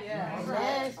covering? Yes.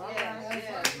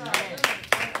 Yes.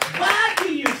 Why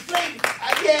do you think?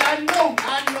 Yeah, I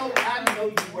know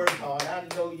you work hard. I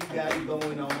know you got it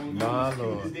going on. My As soon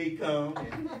Lord. as they come,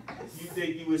 you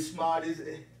think you as smart as...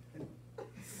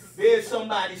 There's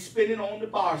somebody spinning on the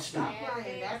bar stool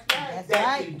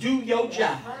that can do your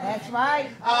job. That's right.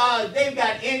 They've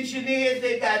got engineers,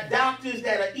 they've got doctors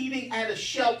that are eating at the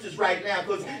shelters right now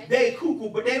because they cuckoo,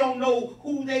 but they don't know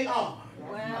who they are.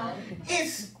 Well,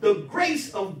 It's the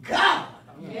grace of God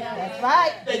that's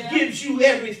right. that gives you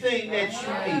everything that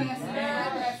you need.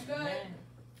 That's good.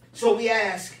 So we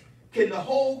ask, can the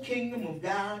whole kingdom of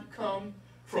God come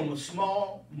from a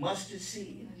small mustard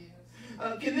seed?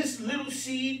 Can this little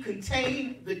seed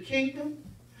contain the kingdom?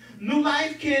 New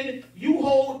Life, can you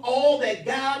hold all that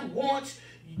God wants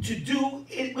to do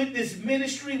with this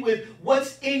ministry, with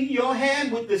what's in your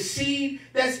hand, with the seed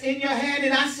that's in your hand?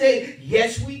 And I say,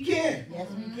 yes, we can. Yes,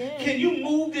 we can. Can you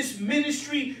move this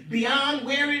ministry beyond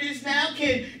where it is now?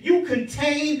 Can you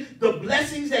contain the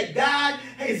blessings that God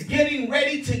is getting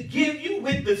ready to give you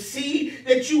with the seed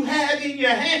that you have in your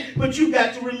hand? But you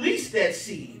got to release that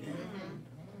seed.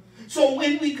 So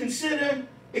when we consider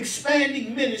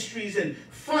expanding ministries and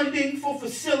funding for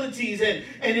facilities and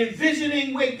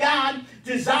envisioning where God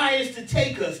desires to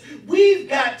take us, we've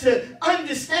got to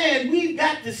understand we've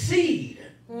got the seed.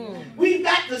 We've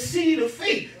got the seed of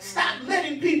faith. Stop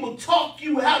letting people talk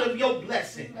you out of your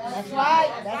blessing. That's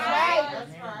right. That's right.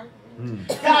 That's right.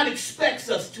 God expects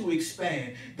us to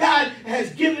expand. God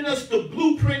has given us the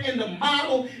blueprint and the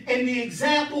model and the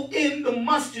example in the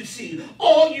mustard seed.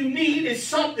 All you need is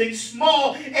something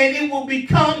small and it will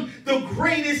become the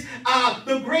greatest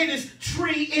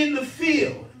tree in the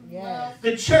field. Yes.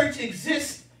 The church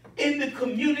exists in the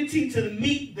community to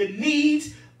meet the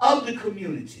needs of the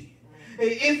community.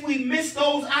 If we miss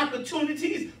those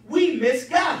opportunities, we miss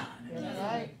God. That's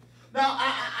right. Now,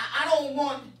 I don't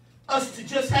want us to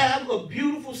just have a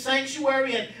beautiful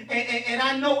sanctuary, and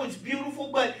I know it's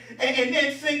beautiful, but and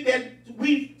then think that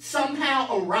we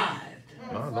somehow arrived.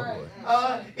 My Lord.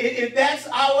 If that's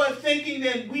our thinking,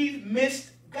 then we've missed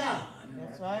God.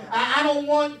 That's right. I don't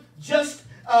want just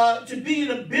to be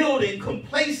in a building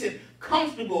complacent,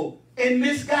 comfortable, and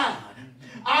miss God.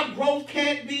 Our growth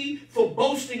can't be for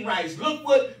boasting rights. Look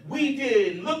what we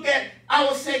did. Look at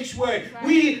our sanctuary.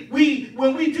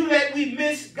 When we do that, we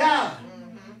miss God.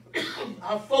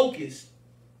 Our focus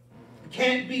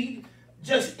can't be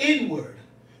just inward,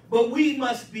 but we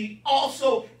must be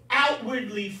also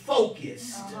outwardly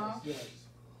focused.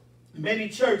 Many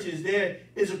churches, there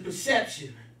is a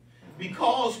perception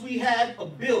because we have a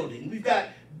building, we've got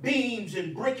beams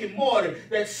and brick and mortar,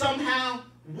 that somehow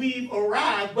we've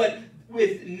arrived, but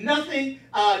with nothing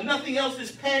else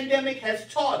this pandemic has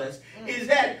taught us is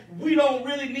that we don't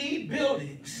really need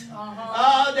buildings.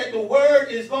 That the word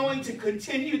is going to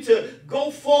continue to go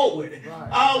forward.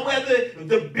 Whether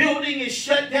the building is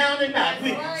shut down or not,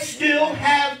 we still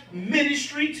have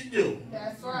ministry to do.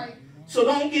 That's right. So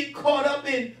don't get caught up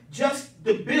in just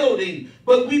the building,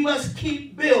 but we must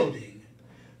keep building.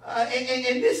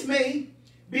 And this may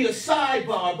be a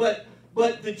sidebar,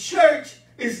 but the church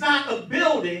is not a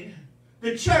building.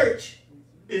 The church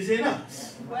is in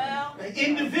us. Well,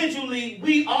 individually,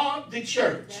 we are the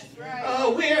church.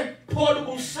 We're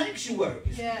portable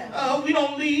sanctuaries. We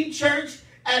don't leave church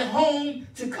at home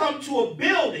to come to a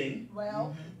building.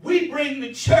 well, We bring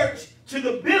the church to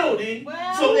the building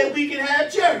so that we can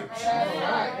have church. That's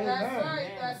right. That's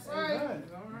right. That's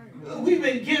right. We've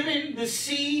been given the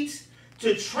seeds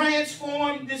to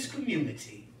transform this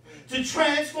community, to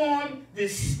transform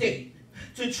this state,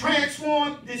 to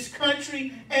transform this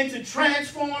country, and to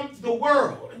transform the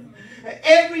world.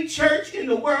 Every church in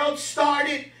the world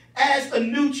started as a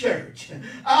new church,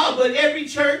 but every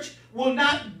church will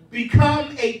not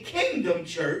become a kingdom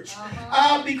church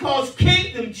because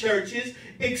kingdom churches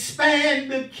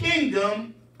expand the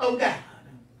kingdom of God.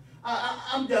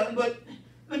 I'm done, but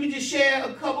let me just share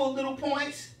a couple little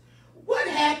points. What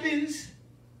happens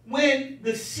when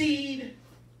the seed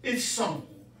is sown?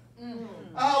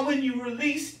 When you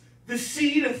release the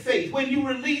seed of faith, when you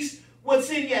release what's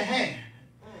in your hand.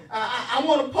 I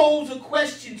want to pose a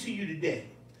question to you today.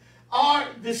 Are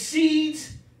the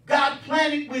seeds God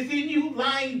planted within you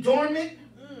lying dormant?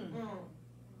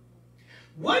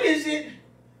 What is it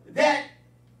that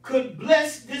could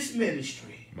bless this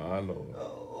ministry? My Lord.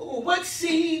 What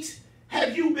seeds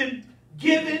have you been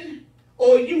given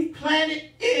or you've planted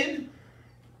in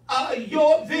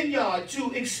your vineyard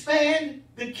to expand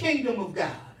the kingdom of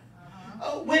God?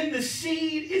 When the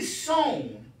seed is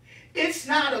sown, it's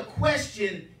not a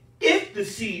question if the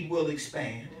seed will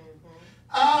expand.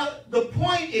 The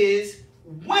point is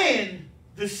when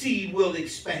the seed will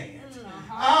expand.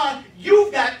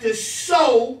 You've got to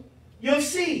sow your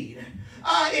seed.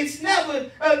 It's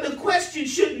never, the question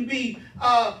shouldn't be,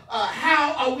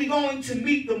 how are we going to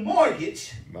meet the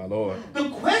mortgage? My Lord. The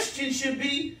question should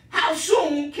be, how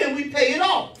soon can we pay it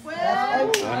off?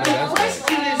 The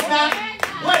question is not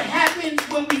what happens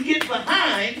when we get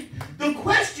behind. The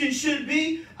question should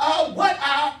be, what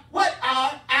are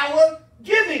our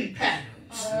giving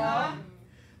patterns?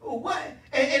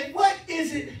 What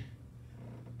is it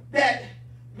that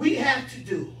we have to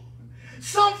do?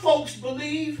 Some folks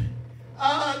believe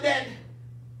that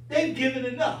they've given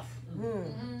enough.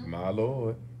 My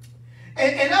Lord.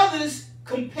 And others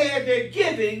compare their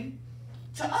giving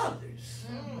to others.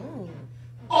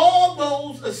 All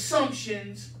those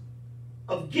assumptions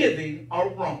of giving are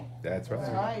wrong. That's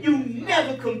right. You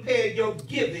never compare your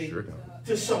giving Sure don't.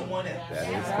 to someone else. That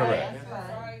is correct.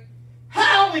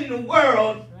 How in the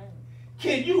world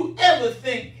can you ever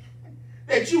think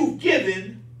that you've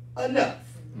given enough?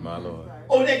 My Lord.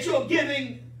 Or that you're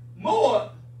giving more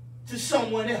to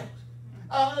someone else?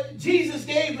 Jesus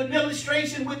gave an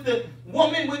illustration with the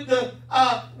woman with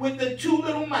the 2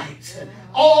 little mites.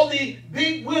 All the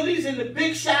big willies and the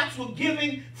big shots were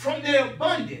giving from their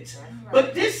abundance.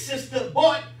 But this sister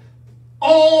bought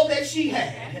all that she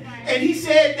had. And he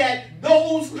said that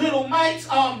those little mites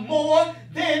are more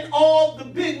than all the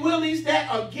big willies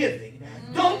that are giving.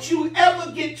 Don't you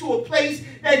ever get to a place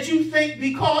that you think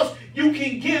because you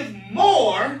can give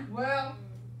more,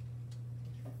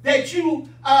 that you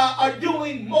are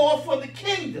doing more for the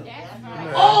kingdom.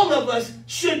 All of us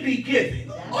should be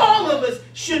giving. All of us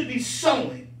should be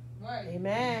sowing.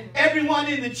 Amen. Everyone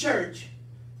in the church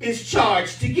is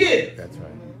charged to give. That's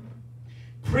right.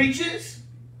 Preachers,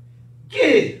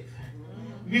 give.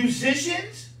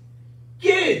 Musicians,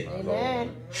 give.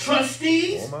 Amen.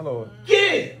 Trustees, Oh, my Lord.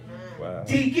 give. Wow.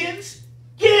 Deacons,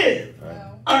 give.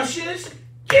 Right. Ushers,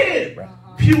 give.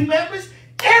 Pew members,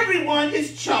 everyone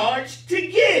is charged to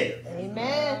give.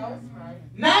 Amen.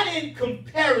 Not in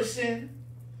comparison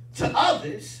to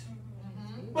others,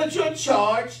 but you're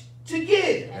charged to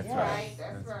give. That's right.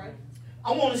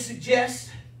 I want to suggest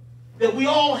that we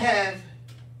all have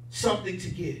something to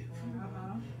give.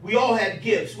 We all have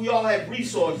gifts. We all have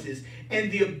resources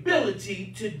and the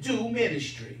ability to do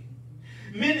ministry.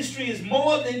 Ministry is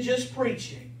more than just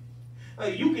preaching.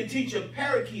 You can teach a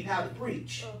parakeet how to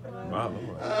preach. My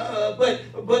Lord.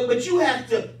 But you have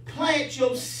to plant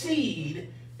your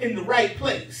seed in the right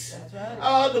place.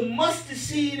 The mustard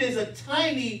seed is a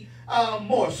tiny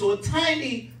morsel, a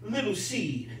tiny little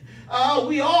seed.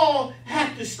 We all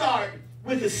have to start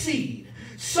with a seed.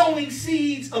 Sowing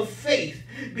seeds of faith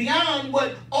beyond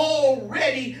what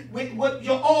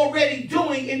you're already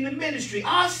doing in the ministry.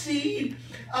 Our seed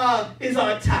is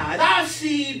our tithe. Our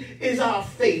seed is our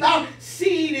faith. Our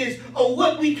seed is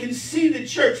what we can see the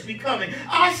church becoming.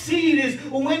 Our seed is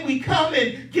when we come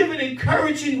and give an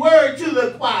encouraging word to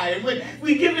the choir, when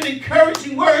we give an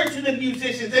encouraging word to the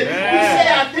musicians, and we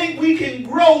say, I think we can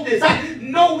grow this. I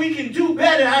know we can do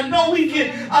better. I know we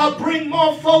can bring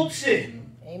more folks in.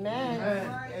 Amen.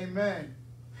 Amen.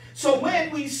 So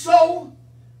when we sow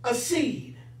a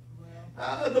seed,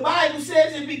 the Bible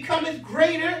says it becometh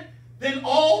greater than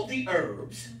all the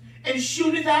herbs, and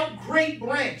shooteth out great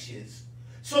branches,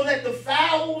 so that the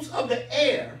fowls of the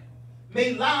air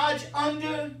may lodge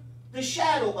under the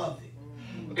shadow of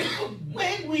it.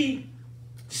 When we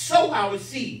sow our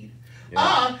seed,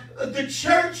 the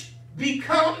church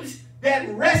becomes that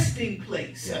resting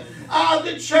place.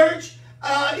 The church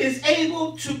is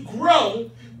able to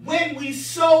grow when we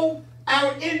sow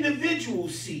our individual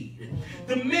seed.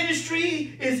 The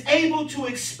ministry is able to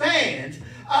expand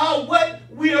what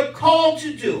we are called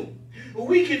to do.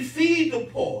 We can feed the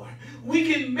poor.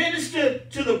 We can minister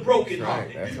to the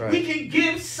brokenhearted. That's right. We can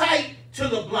give sight to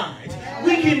the blind.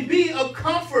 We can be a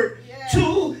comfort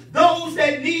to those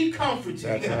that need comforting.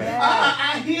 That's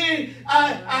right.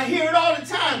 I hear it all the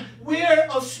time. We're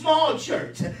a small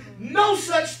church. No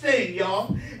such thing,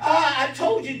 y'all. I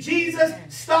told you Jesus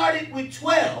started with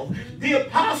 12. The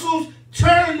apostles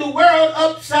turned the world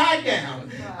upside down.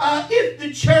 If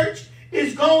the church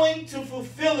is going to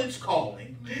fulfill its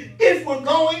calling, if we're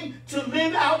going to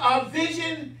live out our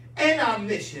vision and our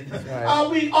mission,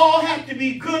 we all have to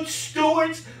be good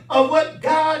stewards of what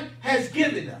God has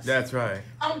given us. That's right.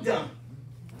 I'm done.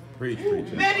 Preach,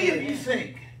 preacher. Many of you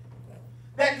think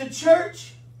that the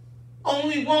church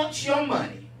only wants your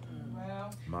money.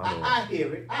 I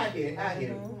hear it. I hear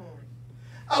it.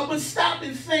 But stop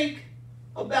and think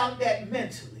about that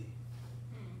mentally.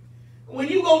 When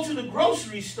you go to the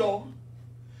grocery store,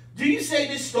 do you say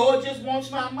this store just wants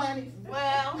my money?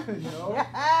 Well,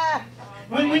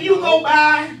 When you go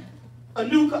buy a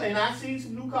new car, and I see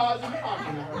some new cars in the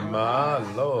parking lot.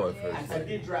 My Lord. I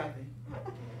did drive it.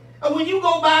 When you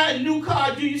go buy a new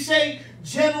car, do you say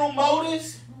General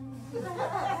Motors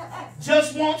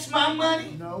just wants my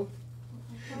money? no.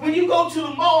 When you go to the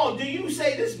mall, do you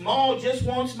say this mall just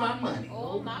wants my money?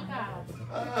 Oh my God.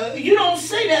 You don't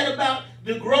say that about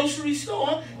the grocery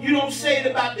store. You don't say it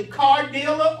about the car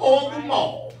dealer or the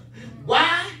mall.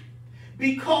 Why?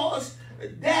 Because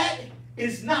that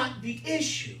is not the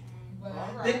issue.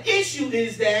 The issue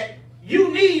is that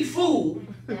you need food,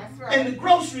 and the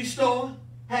grocery store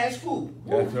has food.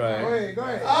 That's right. Go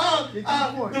ahead.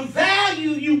 The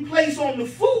value you place on the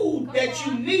food that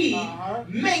you need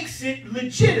makes it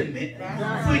legitimate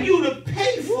for you to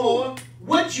pay for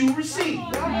what you receive.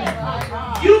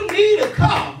 You need a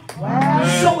car,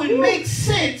 so it makes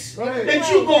sense that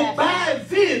you go buy a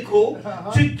vehicle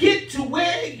to get to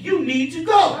where you need to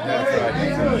go. That's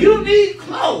right. You need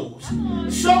clothes,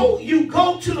 so you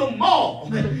go to the mall.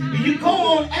 You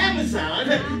go on Amazon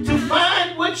to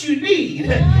find what you need.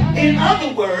 In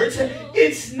other words,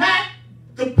 it's not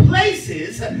the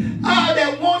places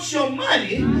that want your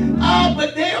money,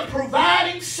 but they are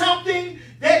providing something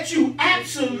that you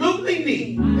absolutely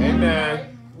need. Amen.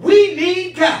 We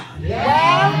need God.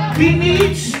 We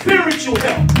need spiritual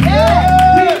help.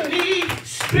 We need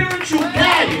spiritual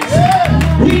guidance.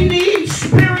 We need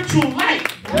spiritual light.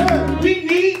 We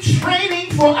need training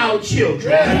for our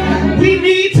children. We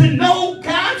need to know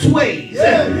God's ways.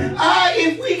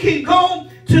 If we can go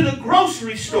to the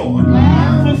grocery store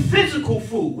for physical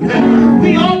food,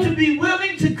 we ought to be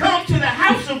willing to come to the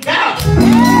house of God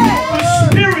for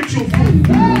spiritual food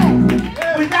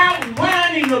without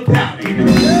whining about it,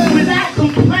 without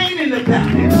complaining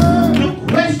about it. The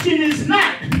question is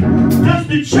not, does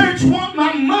the church want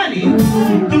my money?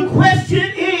 The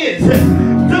question is,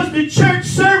 does the church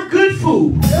serve good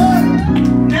food?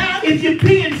 Now, if you're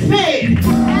being fed,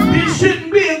 there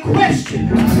shouldn't be a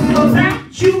question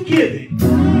about you giving.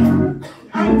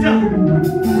 I'm done.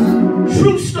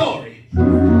 True story.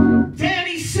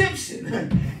 Danny Simpson,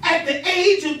 at the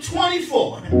age of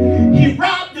 24, he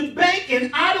robbed a bank in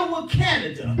Ottawa,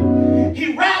 Canada.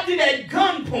 He robbed it at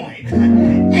gunpoint,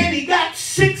 and he got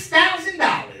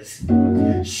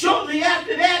 $6,000. Shortly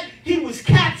after that, he was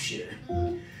captured.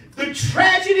 The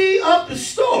tragedy of the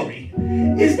story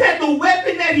is that the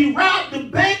weapon that he robbed the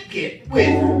bank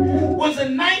with was a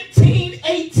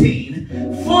 1918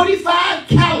 45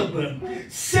 caliber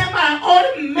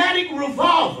semi-automatic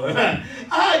revolver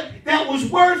that was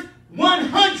worth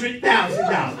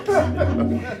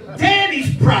 $100,000.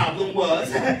 Danny's problem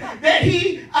was that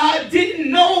he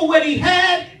didn't know what he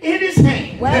had in his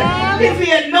hand. If he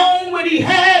had known what he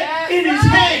had in his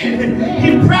hand,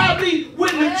 he probably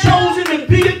wouldn't have chosen to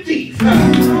be a thief.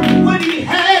 What he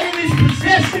had in his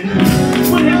possession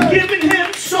would have given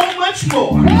him so much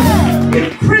more.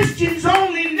 If Christians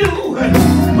only knew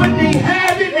what they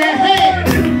have in their hand,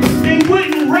 they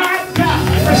wouldn't rob God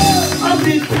of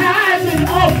his tithes and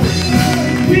offerings.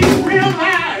 We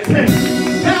realize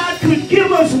God could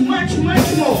give us much,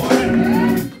 much more.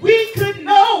 We could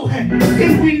know,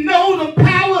 if we know the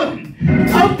power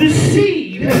of the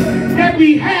seed that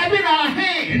we have in our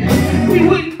hand, we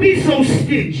wouldn't be so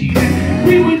stingy.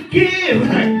 We would give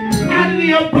out of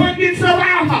the abundance of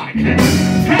our heart.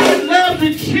 God loves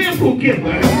a cheerful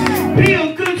giver. Be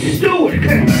a good steward.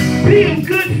 Be of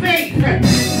good faith.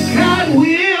 God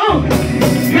will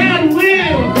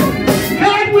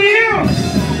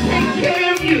take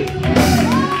care of you.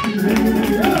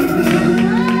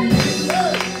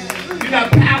 You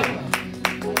got power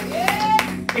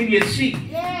in your seed.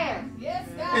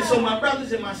 And so my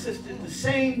brothers and my sisters, the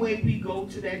same way we go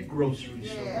to that grocery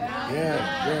store.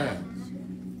 Yeah.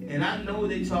 And I know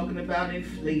they're talking about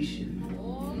inflation,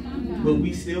 but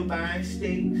we still buying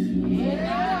steaks.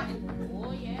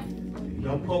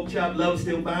 Your pork chop lovers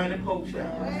still buying a pork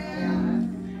chop.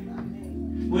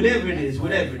 Whatever it is.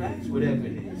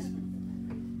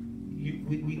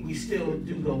 We still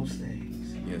do those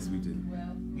things. Yes, we do.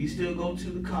 We still go to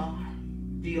the car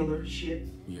dealership.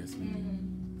 Yes, we do.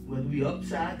 Whether we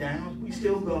upside down, we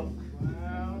still go.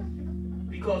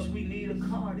 Because we need a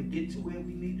car to get to where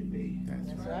we need to be.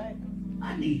 That's right.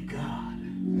 I need God.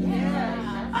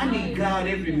 I need God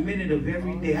every minute of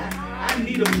every day. I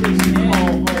need a place to call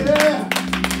home.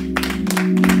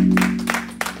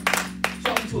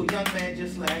 young man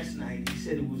just last night. He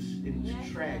said it was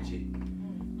tragic.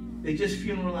 They just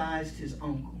funeralized his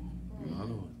uncle.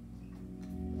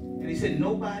 And he said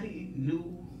nobody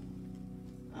knew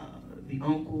the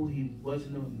uncle. He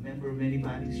wasn't a member of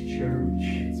anybody's church.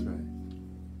 That's right.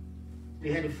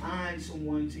 They had to find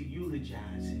someone to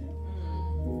eulogize him.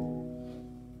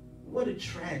 What a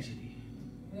tragedy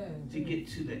to get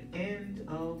to the end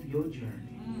of your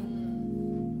journey,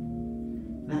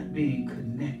 not being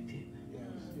connected.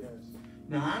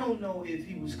 Now, I don't know if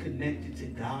he was connected to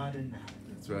God or not.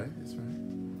 That's right. That's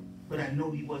right. But I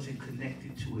know he wasn't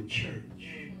connected to a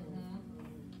church.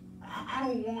 I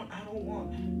don't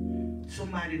want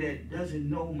somebody that doesn't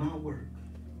know my work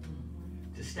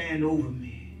to stand over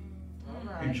me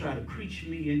and try to preach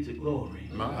me into glory.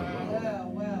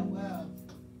 Well.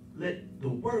 Let the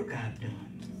work I've done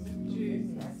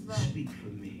speak for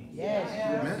me.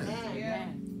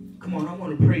 Amen. Come on, I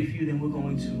want to pray for you, then we're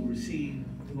going to receive,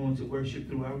 we're going to worship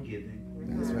through our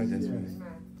giving. That's right. That's right.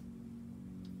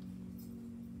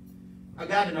 Our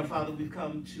God and our Father, we've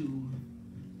come to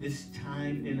this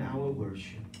time in our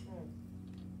worship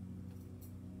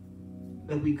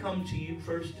that we come to you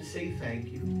first to say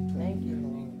thank you. Thank you,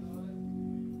 Lord.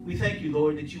 We thank you,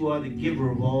 Lord, that you are the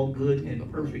giver of all good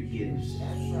and perfect gifts.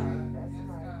 That's right. That's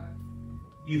right.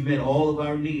 You've met all of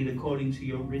our need according to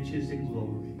your riches and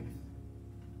glory.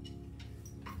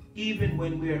 Even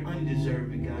when we are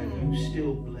undeserving, God, you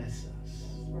still bless us.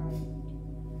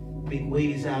 Make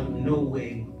ways out of no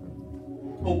way.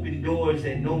 Open doors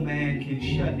that no man can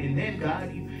shut. And then,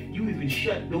 God, you even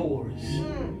shut doors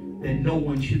that no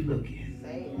one should look in.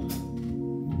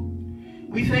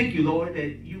 We thank you, Lord,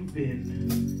 that you've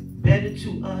been better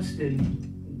to us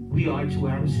than we are to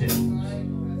ourselves.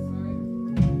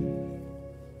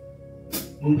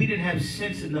 When we didn't have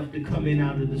sense enough to come in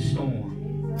out of the storm,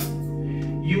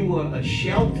 you were a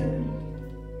shelter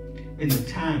in the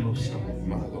time of storm.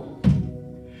 My Lord.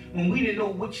 When we didn't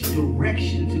know which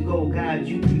direction to go, God,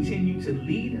 you continue to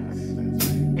lead us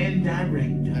and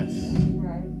direct us.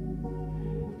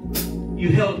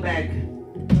 You held back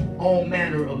all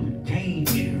manner of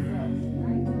danger.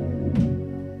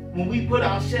 When we put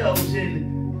ourselves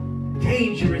in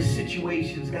dangerous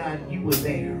situations, God, you were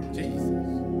there. Jesus.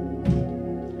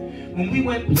 When we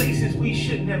went places we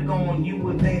shouldn't have gone, you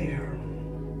were there.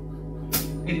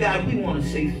 And God, we want to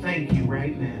say thank you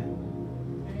right now.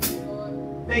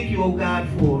 Thank you, oh God,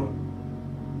 for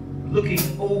looking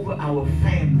over our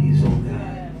families, oh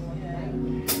God.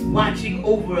 Watching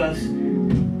over us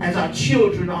as our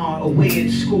children are away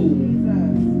at school.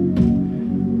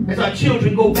 As our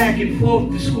children go back and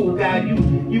forth to school, God,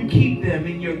 you keep them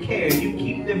in your care. You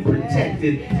keep them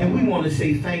protected. And we want to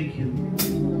say thank you.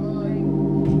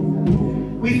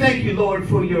 We thank you, Lord,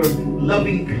 for your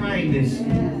loving kindness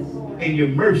and your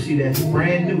mercy that's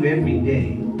brand new every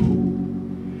day.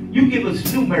 You give us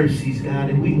new mercies, God,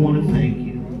 and we want to thank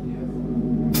you.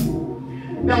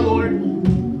 Now, Lord,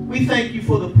 we thank you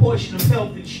for the portion of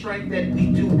health and strength that we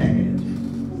do have.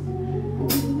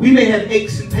 We may have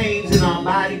aches and pains in our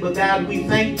body, but God, we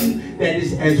thank you that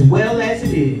it's as well as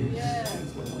it is.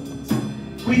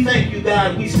 We thank you,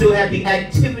 God, we still have the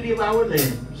activity of our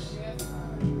limbs.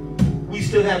 We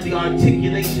still have the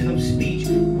articulation of speech.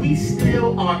 We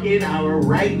still are in our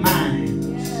right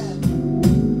minds.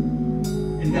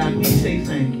 And God, we say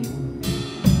thank you.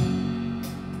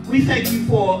 We thank you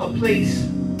for a place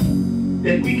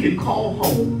that we can call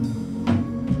home.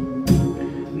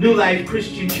 New Life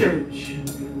Christian Church,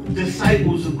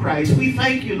 disciples of Christ. We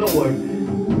thank you, Lord,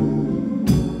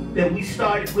 that we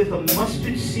started with a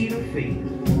mustard seed of faith.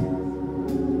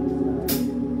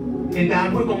 And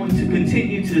God, we're going to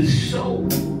continue to sow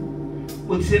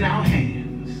what's in our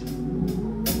hands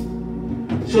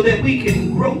so that we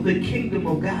can grow the kingdom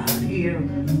of God here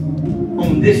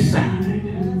on this side.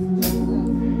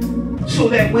 So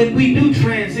that when we do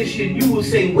transition, you will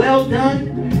say, well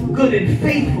done, good and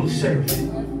faithful servant.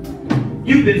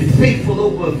 You've been faithful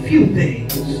over a few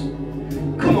things.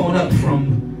 Come on up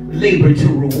from labor to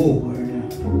reward.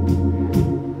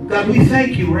 God, we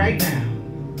thank you right now.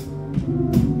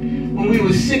 When we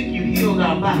were sick, you healed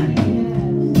our body.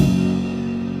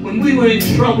 When we were in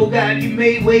trouble, God, you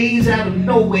made ways out of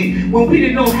no way. When we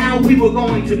didn't know how we were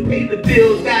going to pay the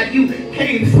bills, God, you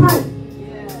came through.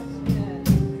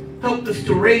 Helped us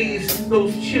to raise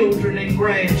those children and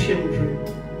grandchildren.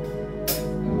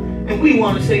 And we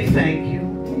want to say thank you.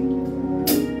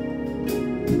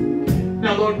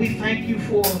 Now, Lord, we thank you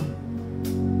for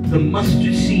the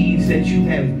mustard seeds that you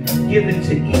have given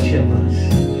to each of us.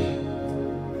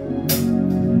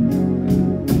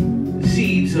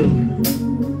 Seeds of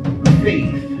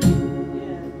faith.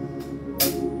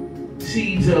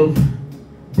 Seeds of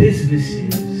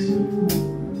businesses,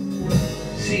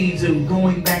 seeds of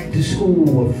going back to school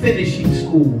or finishing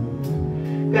school.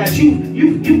 God,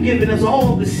 you've given us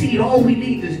all the seed. All we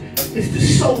need is to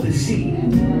sow the seed.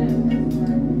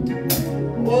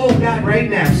 Oh God, right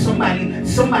now,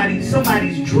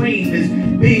 somebody's dream is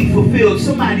being fulfilled.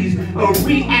 Somebody's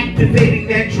reactivating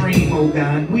that dream, oh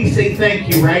God. We say thank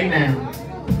you right now.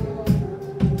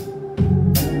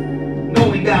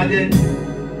 Knowing, God, that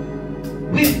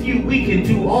with you we can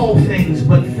do all things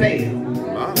but fail.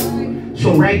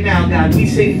 So right now, God, we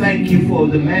say thank you for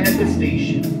the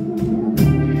manifestation.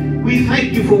 We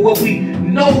thank you for what we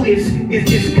know is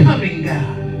coming,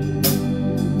 God.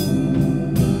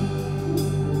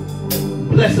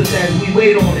 Bless us as we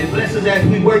wait on it. Bless us as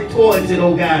we work towards it,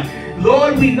 oh God.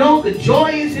 Lord, we know the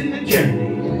joy is in the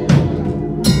journey.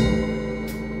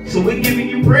 So we're giving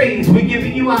you praise. We're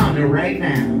giving you honor right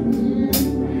now.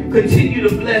 Continue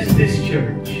to bless this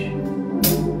church.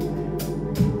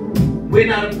 We're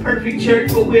not a perfect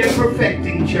church, but we're a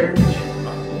perfecting church.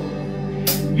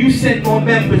 You send more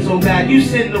members, oh God. You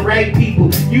send the right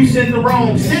people. You send the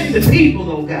wrong. Send the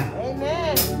people, oh God.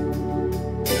 Amen.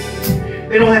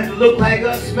 They don't have to look like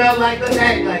us, smell like us,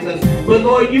 act like us. But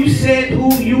Lord, you send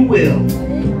who you will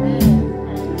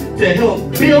to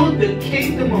help build the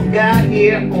kingdom of God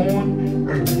here on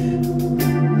earth.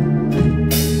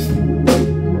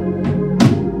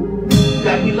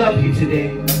 God, we love you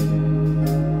today.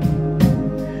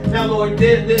 Now, Lord,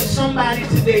 there's somebody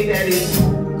today that is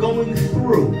going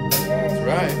through. That's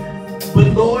right. But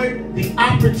Lord, the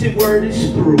operative word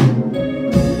is through.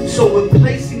 So we're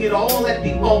placing it all at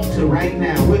the altar right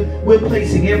now. We're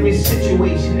placing every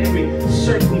situation, every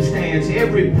circumstance,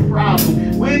 every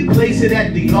problem. We're placing it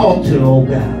at the altar, oh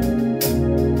God.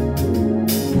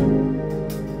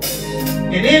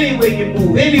 And any way you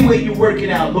move, any way you work it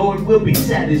out, Lord, we'll be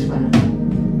satisfied.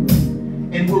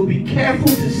 And we'll be careful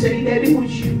to say that it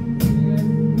was you.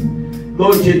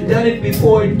 Lord, you've done it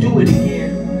before, do it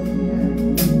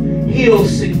again. Heal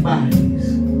sick bodies.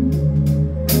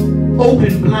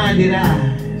 Open blinded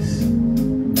eyes.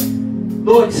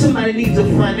 Lord, somebody needs a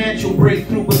financial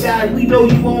breakthrough, but God, we know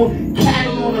you own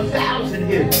cattle on 1,000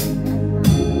 hills.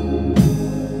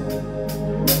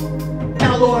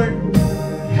 Now, Lord,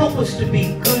 help us to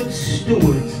be good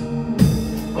stewards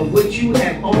of what you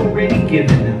have already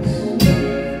given us.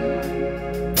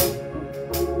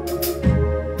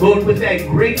 Lord, with that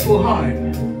grateful heart,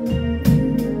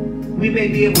 we may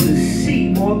be able to see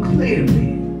more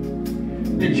clearly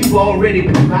that you've already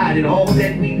provided all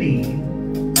that we need.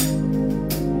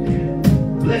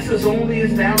 Bless us only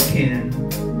as thou can.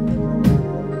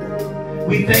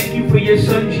 We thank you for your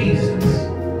son Jesus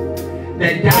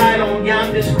that died on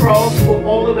yonder's cross for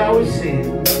all of our sins.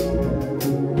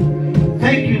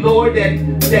 Thank you, Lord, that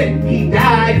he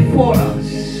died for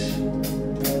us.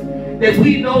 That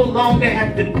we no longer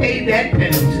have to pay that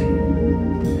penalty.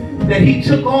 That he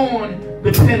took on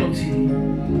the penalty.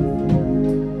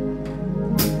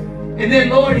 And then,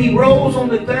 Lord, he rose on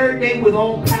the third day with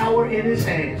all power in his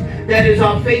hands. That is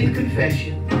our faith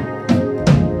confession.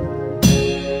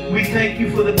 We thank you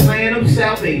for the plan of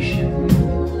salvation.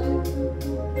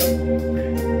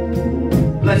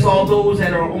 Bless all those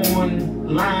that are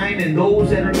online and those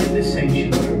that are in the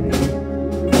sanctuary.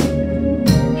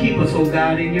 Keep us, oh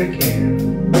God, in your care.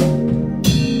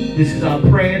 This is our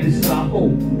prayer. This is our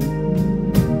hope.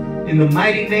 In the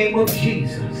mighty name of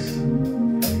Jesus.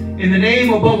 In the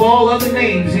name above all other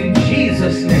names. In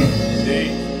Jesus' name.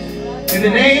 In the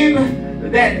name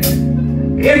that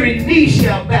every knee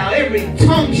shall bow, every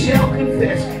tongue shall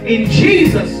confess. In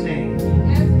Jesus' name.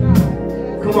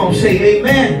 Come on, say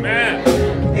amen. Amen.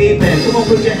 Amen. Come on,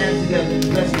 put your hands together.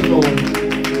 Bless the Lord.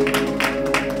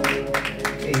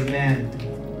 Amen.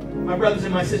 My brothers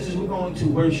and my sisters, we're going to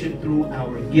worship through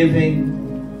our giving.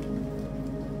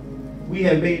 We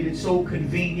have made it so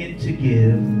convenient to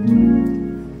give,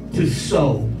 to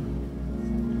sow,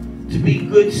 to be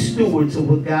good stewards of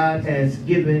what God has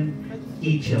given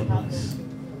each of us.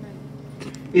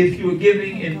 If you're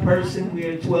giving in person, we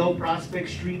are at 12 Prospect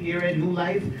Street here at New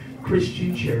Life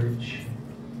Christian Church.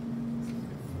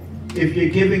 If you're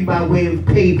giving by way of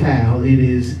PayPal, it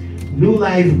is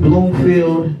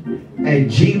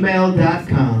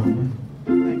newlifebloomfield@gmail.com.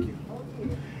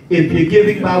 If you're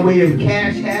giving by way of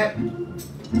Cash App,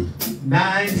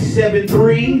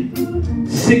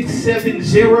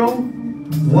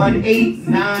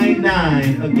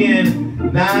 973-670-1899. Again,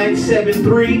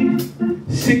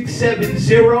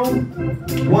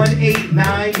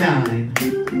 973-670-1899.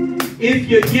 If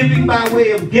you're giving by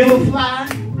way of Giveify,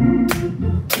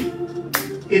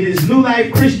 It is New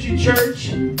Life Christian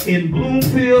Church in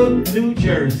Bloomfield, New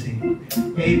Jersey.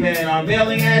 Amen. Our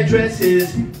mailing address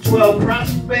is 12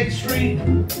 Prospect Street,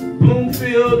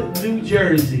 Bloomfield, New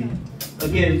Jersey.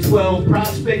 Again, 12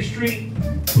 Prospect Street,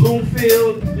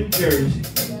 Bloomfield, New Jersey.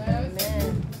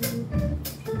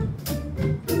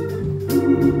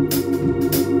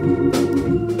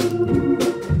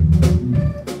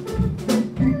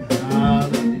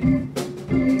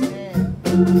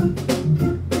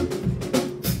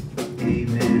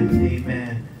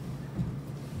 Amen.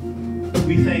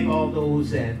 We thank all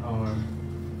those that are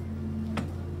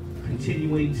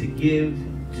continuing to give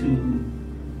to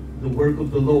the work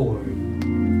of the Lord,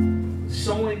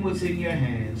 sowing what's in your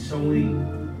hand, sowing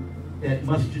that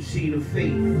mustard seed of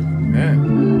faith.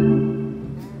 Amen.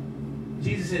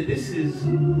 Jesus said, this is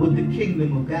what the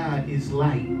kingdom of God is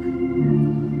like.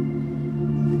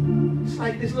 It's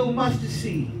like this little mustard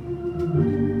seed,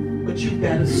 but you've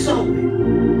got to sow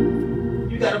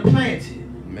it. You got to plant it.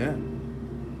 Amen.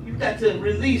 You've got to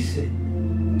release it.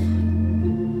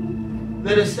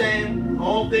 Let us stand.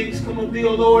 All things come of thee,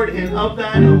 O Lord, and of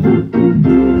thine own.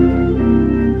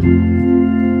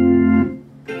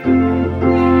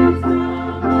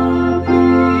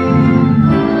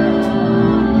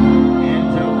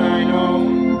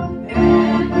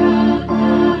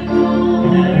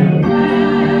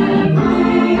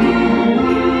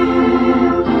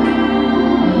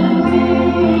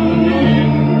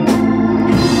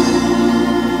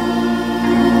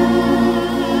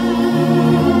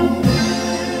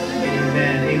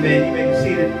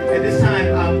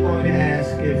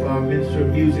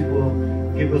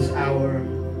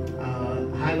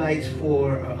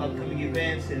 For upcoming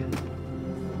events, and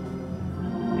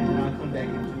I'll come back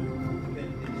into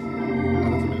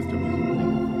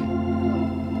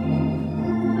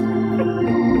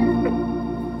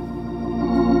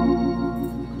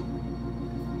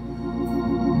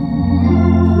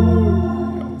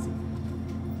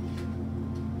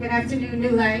Good afternoon,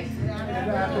 New Life.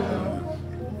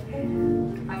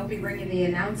 I'll be bringing the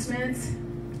announcements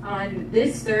on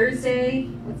this Thursday.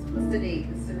 What's the date?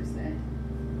 This Thursday?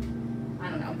 I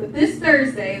don't know. But this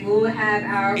Thursday, we will have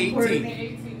our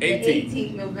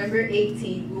 18th, November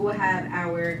 18th, we will have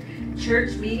our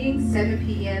church meeting, 7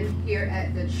 p.m. here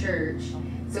at the church.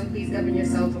 So please govern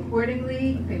yourselves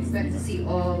accordingly. You can expect to see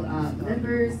all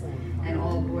members and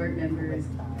all board members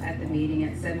at the meeting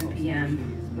at 7 p.m.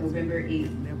 November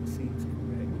 8th.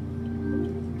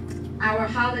 Our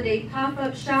holiday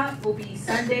pop-up shop will be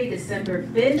Sunday, December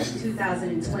 5th,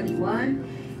 2021.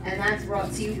 And that's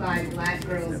brought to you by Black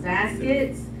Girls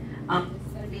Baskets. It's going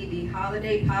to be the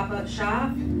holiday pop-up shop,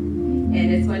 and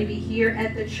it's going to be here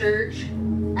at the church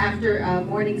after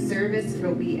morning service.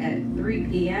 It'll be at 3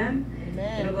 p.m.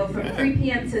 It'll go from 3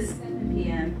 p.m. to 7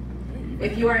 p.m.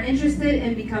 If you are interested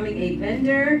in becoming a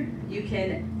vendor, you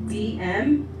can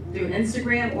DM through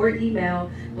Instagram or email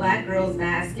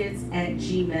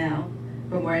blackgirlsbaskets@gmail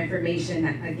for more information.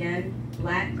 Again,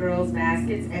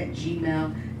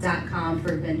 blackgirlsbaskets@gmail.com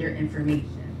for vendor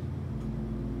information.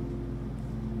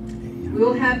 We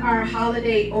will have our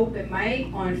holiday open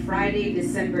mic on Friday,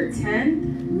 December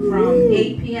 10th from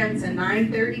 8 p.m. to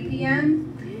 9:30 p.m.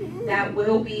 That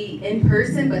will be in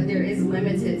person, but there is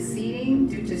limited seating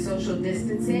due to social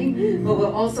distancing. But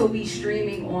we'll also be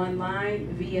streaming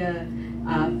online via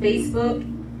Facebook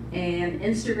and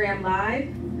Instagram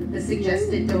Live. The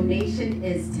suggested donation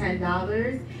is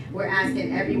 $10. We're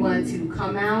asking everyone to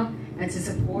come out and to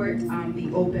support the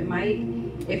open mic.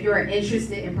 If you are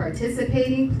interested in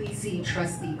participating, please see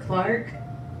Trustee Clark.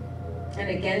 And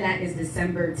again, that is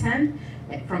December 10th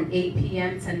from 8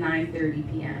 p.m. to 9:30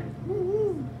 p.m.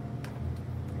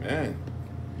 Man.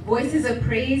 Voices of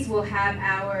Praise will have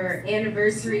our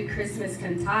anniversary Christmas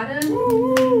cantata.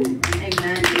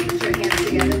 Amen. Put your hands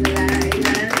together for that.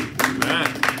 Amen.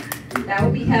 That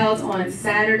will be held on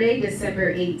Saturday,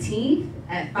 December 18th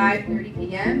at 5:30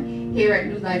 p.m. here at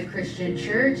New Life Christian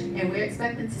Church. And we're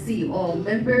expecting to see all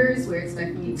members. We're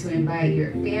expecting you to invite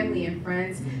your family and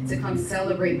friends to come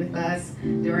celebrate with us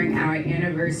during our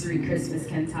anniversary Christmas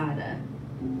cantata.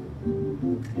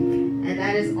 And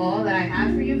that is all that I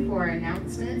have for you for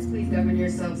announcements. Please govern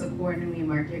yourselves accordingly and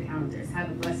mark your calendars. Have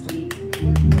a blessed week.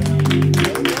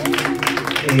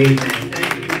 Amen.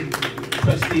 Thank you,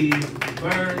 Trustee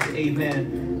Burns.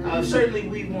 Amen. Certainly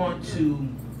we want to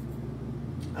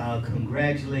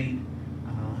congratulate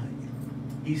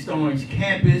East Orange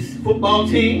Campus football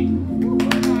team.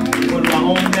 One of our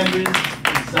own members,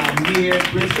 Zamir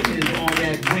Briscoe, is on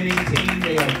that winning team.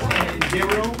 They are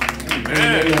 10-0.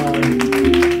 And they are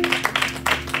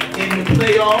in the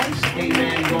playoffs.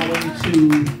 Amen. Going to,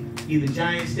 either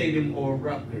Giant Stadium or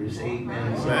Rutgers.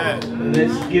 Amen. So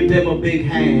let's give them a big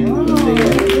hand. They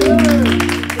do an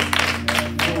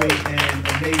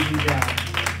amazing job.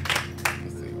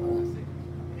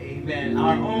 Amen.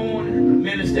 Our own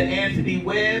Minister Anthony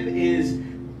Webb is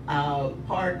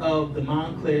part of the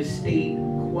Montclair State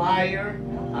Choir.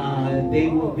 They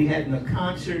will be having a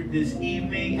concert this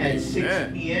evening at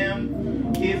 6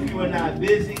 p.m. If you are not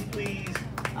busy, please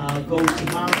go to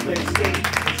Montclair State.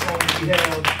 It's going to be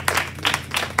held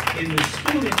in the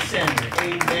Student Center.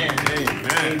 Amen.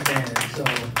 Amen. So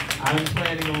I'm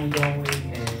planning on going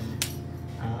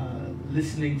and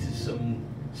listening to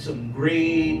some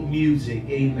great music.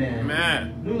 Amen.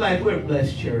 Amen. New Life, we're a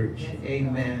blessed church.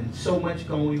 Amen. So much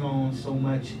going on, so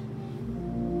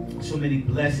many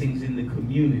blessings in the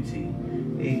community.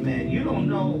 Amen. You don't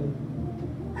know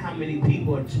how many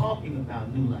people are talking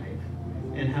about New Life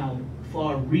and how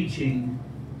far reaching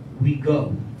we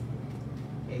go.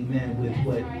 Amen. With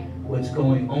what's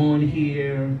going on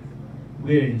here.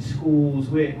 We're in schools,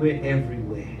 we're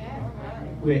everywhere.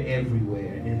 We're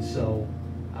everywhere. And so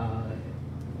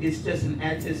it's just an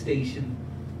attestation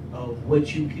of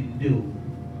what you can do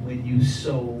when you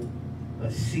sow a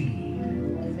seed.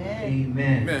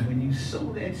 Amen. Amen. When you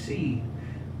sow that seed,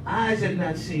 eyes have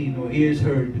not seen nor ears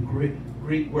heard the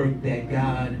great work that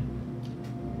God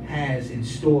has in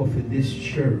store for this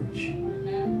church.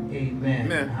 Amen.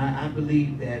 Amen. I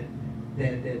believe that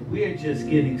we're just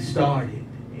getting started.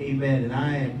 Amen. And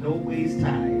I am no ways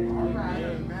tired. All right.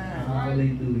 Amen.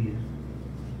 Hallelujah.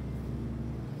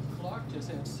 Clark just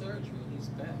had surgery. He's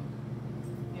back.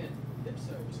 Yeah, hip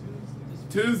surgery.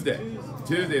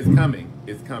 Tuesday is coming.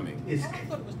 It's coming. I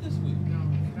thought it was this week.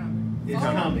 It's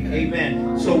coming.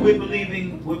 Amen. So we're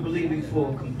believing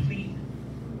for complete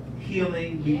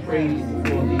healing. We pray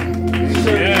for the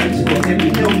surgeons, for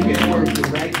every healthcare worker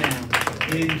right now.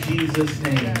 In Jesus'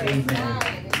 name. Amen.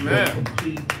 For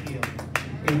complete healing.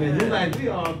 Amen. It's like we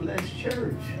are a blessed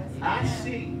church. I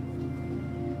see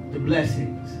the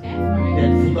blessings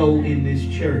that flow in this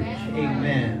church.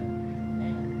 Amen.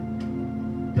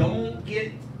 Don't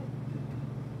get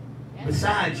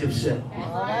beside yourself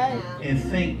and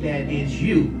think that it's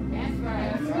you.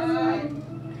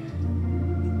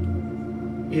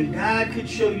 If God could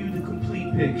show you the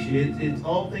complete picture, it's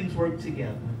all things work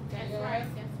together.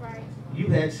 You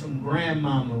had some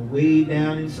grandmama way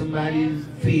down in somebody's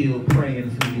field praying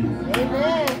for you.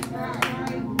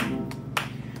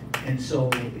 And so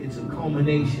it's a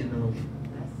culmination of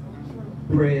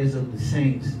prayers of the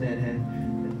saints that have,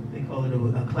 they call it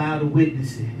a cloud of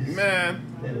witnesses. Amen.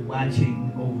 That are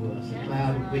watching over us, a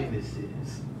cloud of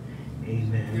witnesses.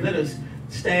 Amen. Let us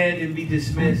stand and be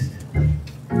dismissed.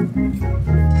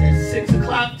 At 6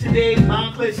 o'clock today,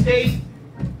 Montclair State.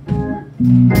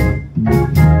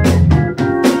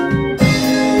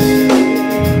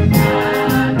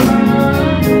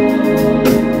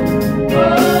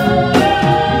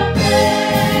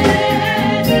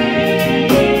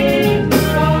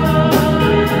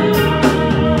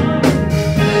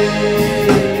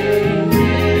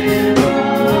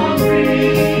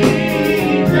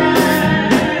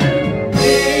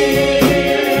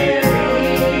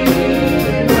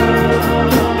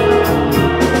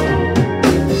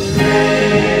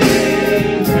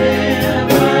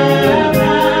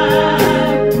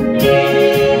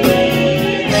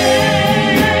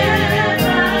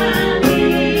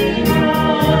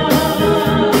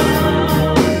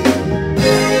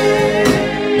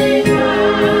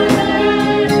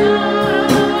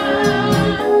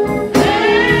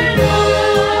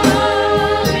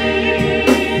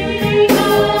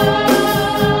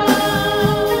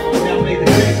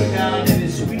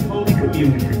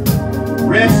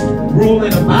 Rest, rule,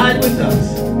 and abide with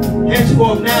us,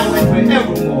 henceforth, now, and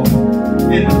forevermore.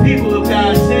 And the people of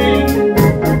God sing.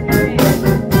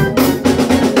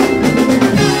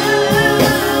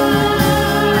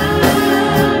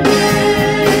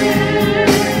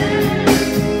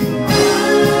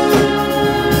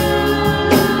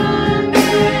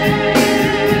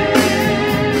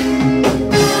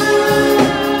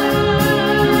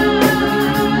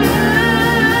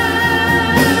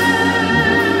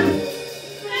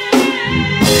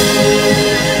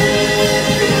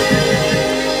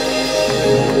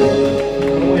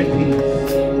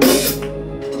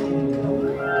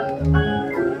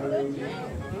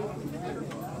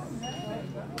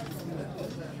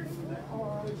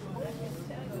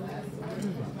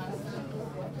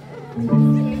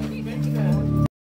 Thank you.